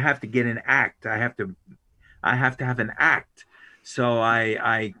 I have to get an act. I have to have an act. So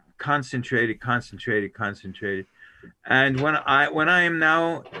I concentrated. And when I am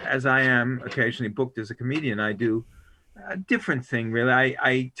now, as I am occasionally booked as a comedian, I do a different thing, really.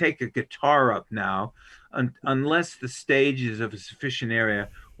 I take a guitar up now, unless the stage is of a sufficient area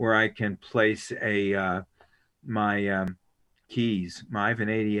where I can place my keys. I have an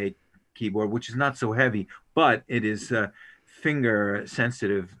 88 keyboard, which is not so heavy, but it is finger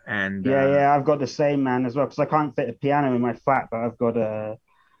sensitive. And I've got the same, man, as well, because I can't fit a piano in my flat, but I've got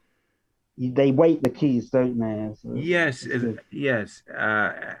they weight the keys, don't they? So yes.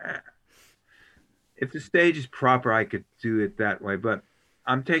 If the stage is proper, I could do it that way. But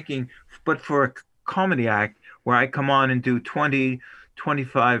but for a comedy act where I come on and do 20,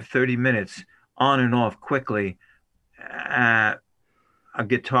 25, 30 minutes on and off quickly, a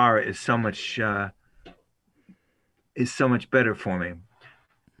guitar is so much better for me.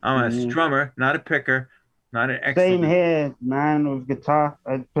 I'm a strummer, not a picker, not an excellent. Same here, man, with guitar.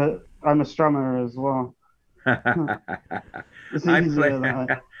 I'm a strummer as well.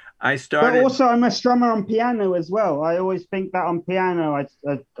 I started. But also, I'm a strummer on piano as well. I always think that on piano, I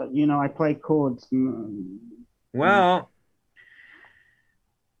play chords. Well,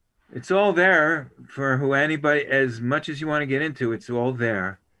 it's all there for anybody. As much as you want to get into, it's all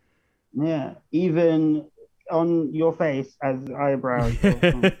there. Yeah, even on your face as eyebrows.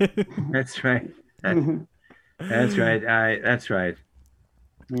 That's right. That's right. That's right.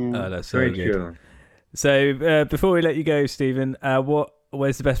 Yeah. Oh, that's so Very good. true. So before we let you go, Stephen,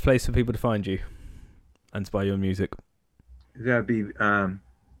 where's the best place for people to find you and to buy your music? That'd be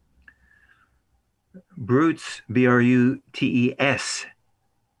Brutes, Brutes,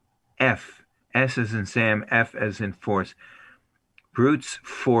 F, S as in Sam, F as in force.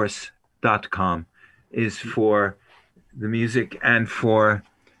 BrutesForce.com is for the music and for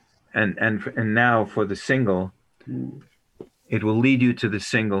and now for the single. It will lead you to the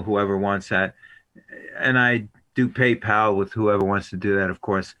single, whoever wants that. And I do PayPal with whoever wants to do that, of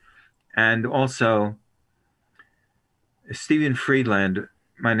course. And also Stephen Friedland,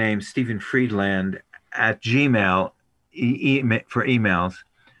 my name, Stephen Friedland at Gmail for emails.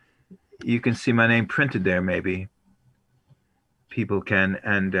 You can see my name printed there, maybe. People can.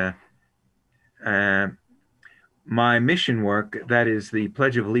 And my mission work, that is the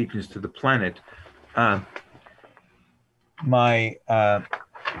Pledge of Allegiance to the Planet. My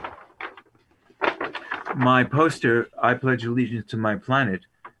poster, I pledge allegiance to my planet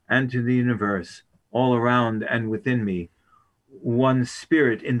and to the universe, all around and within me, one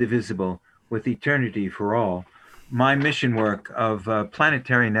spirit indivisible, with eternity for all. My mission work of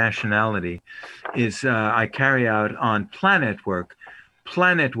planetary nationality is I carry out on Planetwork,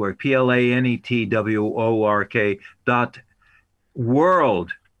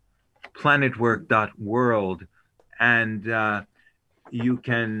 planetwork.world, planetwork.world, and you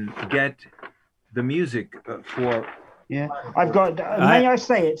can get the music for. Yeah, I've got. May I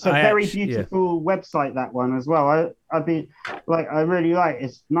say it's a very beautiful website, that one as well. I really like.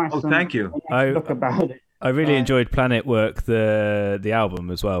 It's nice. Oh, thank you. Look about it. I really enjoyed Planetwork, the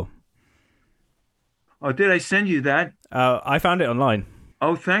album as well. Oh, did I send you that? I found it online.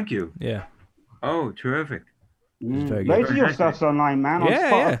 Oh, thank you. Yeah. Oh, terrific. Loads of your stuff's online, man. On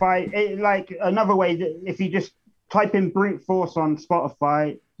Spotify, like another way that if you just type in Brute Force on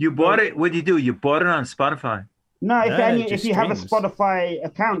Spotify. You bought it? What did you do? You bought it on Spotify? No, if you have a Spotify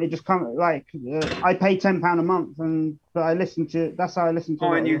account, it just comes like I pay £10 a month, but I listen to. That's how I listen to.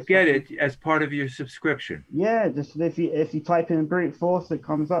 Oh, and you get it as part of your subscription. Yeah, just if you type in Brute Force, it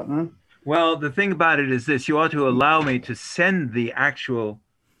comes up, man. Well, the thing about it is this: you ought to allow me to send the actual,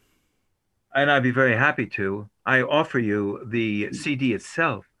 and I'd be very happy to. I offer you the CD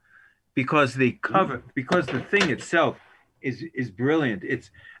itself, because the cover, because the thing itself is brilliant.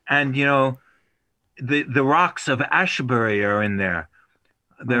 The rocks of Ashbury are in there.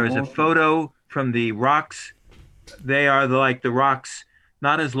 There is a photo from the rocks. They are like the rocks,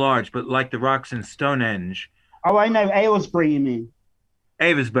 not as large, but like the rocks in Stonehenge. Oh, I know. Aylesbury, you mean?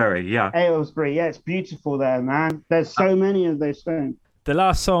 Aylesbury, yeah. Aylesbury, yeah. It's beautiful there, man. There's so many of those stones. The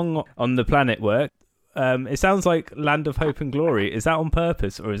last song on the Planetwork, it sounds like Land of Hope and Glory. Is that on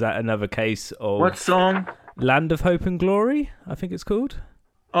purpose, or is that another case of... What song? Land of Hope and Glory, I think it's called.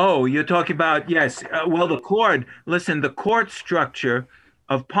 Oh, you're talking about, yes. Well, the chord structure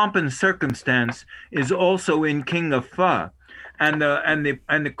of Pomp and Circumstance is also in King of Fa. And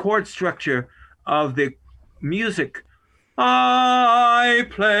the chord structure of the music, I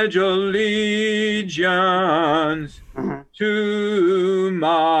pledge allegiance to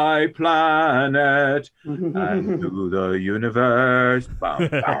my planet and to the universe,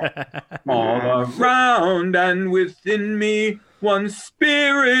 all around and within me, one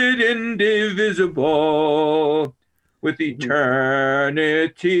spirit indivisible, with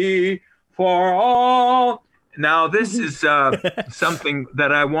eternity for all. Now, this is something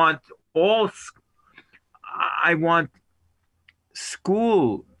that I want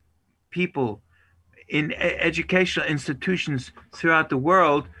school people in educational institutions throughout the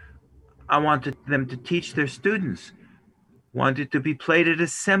world. I wanted them to teach their students, wanted to be played at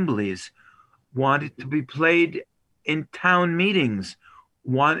assemblies, wanted to be played in town meetings.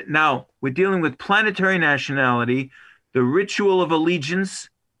 Now, we're dealing with planetary nationality. The ritual of allegiance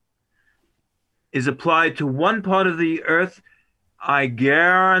is applied to one part of the earth. I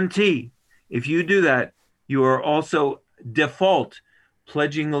guarantee if you do that, you are also default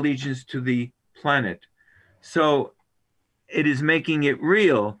pledging allegiance to the planet. So it is making it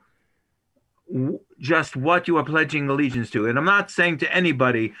real just what you are pledging allegiance to. And I'm not saying to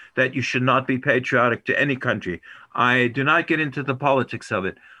anybody that you should not be patriotic to any country. I do not get into the politics of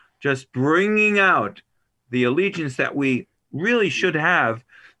it. Just bringing out the allegiance that we really should have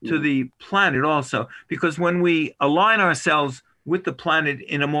to the planet also. Because when we align ourselves with the planet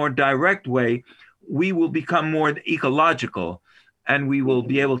in a more direct way, we will become more ecological, and we will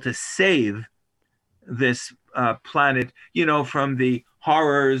be able to save this planet, from the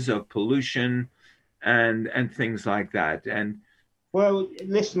horrors of pollution and things like that. And well,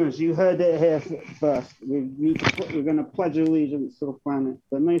 listeners, you heard it here first. We're going to pledge allegiance to the planet,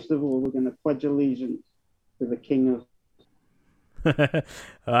 but most of all, we're going to pledge allegiance to the King of. We've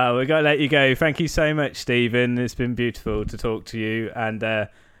got to let you go. Thank you so much, Stephen. It's been beautiful to talk to you, and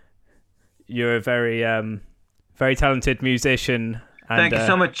you're a very, very talented musician. And, thank you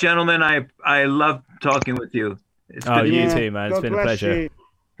so much, gentlemen. I love talking with you. It's you too, man. It's been a pleasure. You.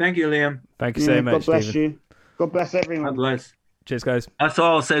 Thank you, Liam. Thank you so much, God bless Stephen. you. God bless everyone. God bless. Cheers, guys. That's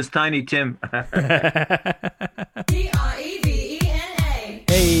all, says Tiny Tim. Friedland.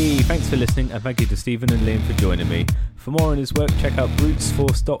 Hey, thanks for listening, and thank you to Stephen and Liam for joining me. For more on his work, check out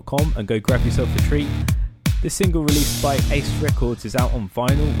brutesforce.com and go grab yourself a treat. This single released by Ace Records is out on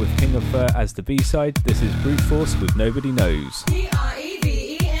vinyl with King of Fur as the B-side. This is Brute Force with Nobody Knows. Friedland.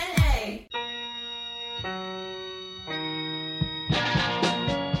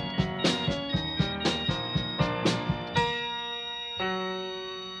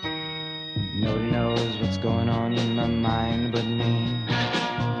 Nobody knows what's going on in my mind but me.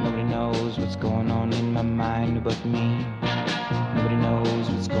 Nobody knows what's going on in my mind but me. Nobody knows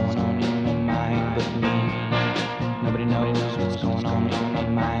what's going on in my mind but me. Nobody knows what's going on in my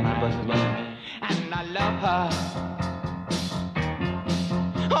mind but me. And I love her.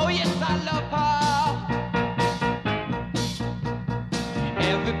 Oh yes, I love her.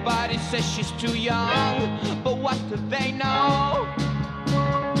 Everybody says she's too young, but what do they know?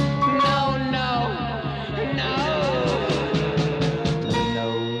 No, no, no. Nobody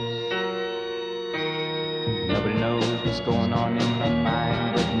knows. Nobody knows what's going on in my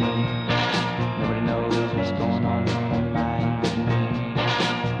mind but me. Nobody knows what's going on in my mind but me.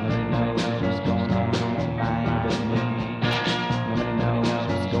 Nobody knows what's going on in my mind but me. Nobody knows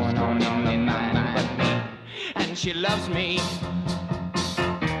what's going on in my mind but me. And she loves me.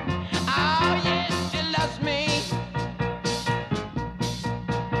 Oh yes, she loves me.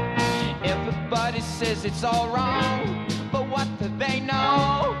 Everybody says it's all wrong, but what do they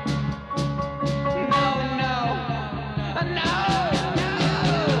know? No, no, no.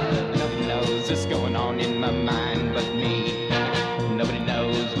 Nobody knows what's going on in my mind but me. Nobody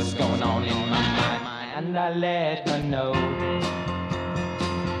knows what's going on in my mind. And I let her know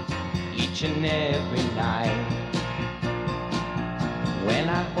each and every night when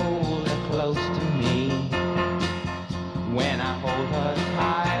I hold her close to me, when I hold her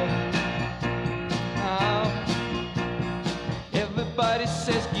tight. Everybody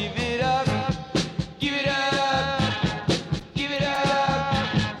says give it up, give it up, give it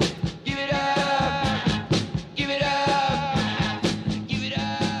up, give it up, give it up, give it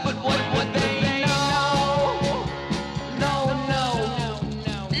up. But what they know? No, no, no,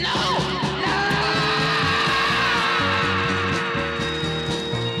 no.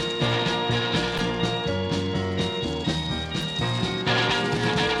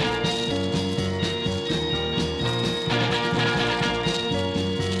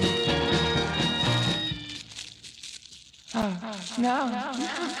 No.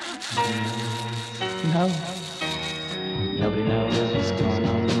 No. Nobody knows what's going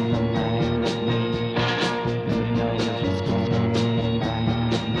on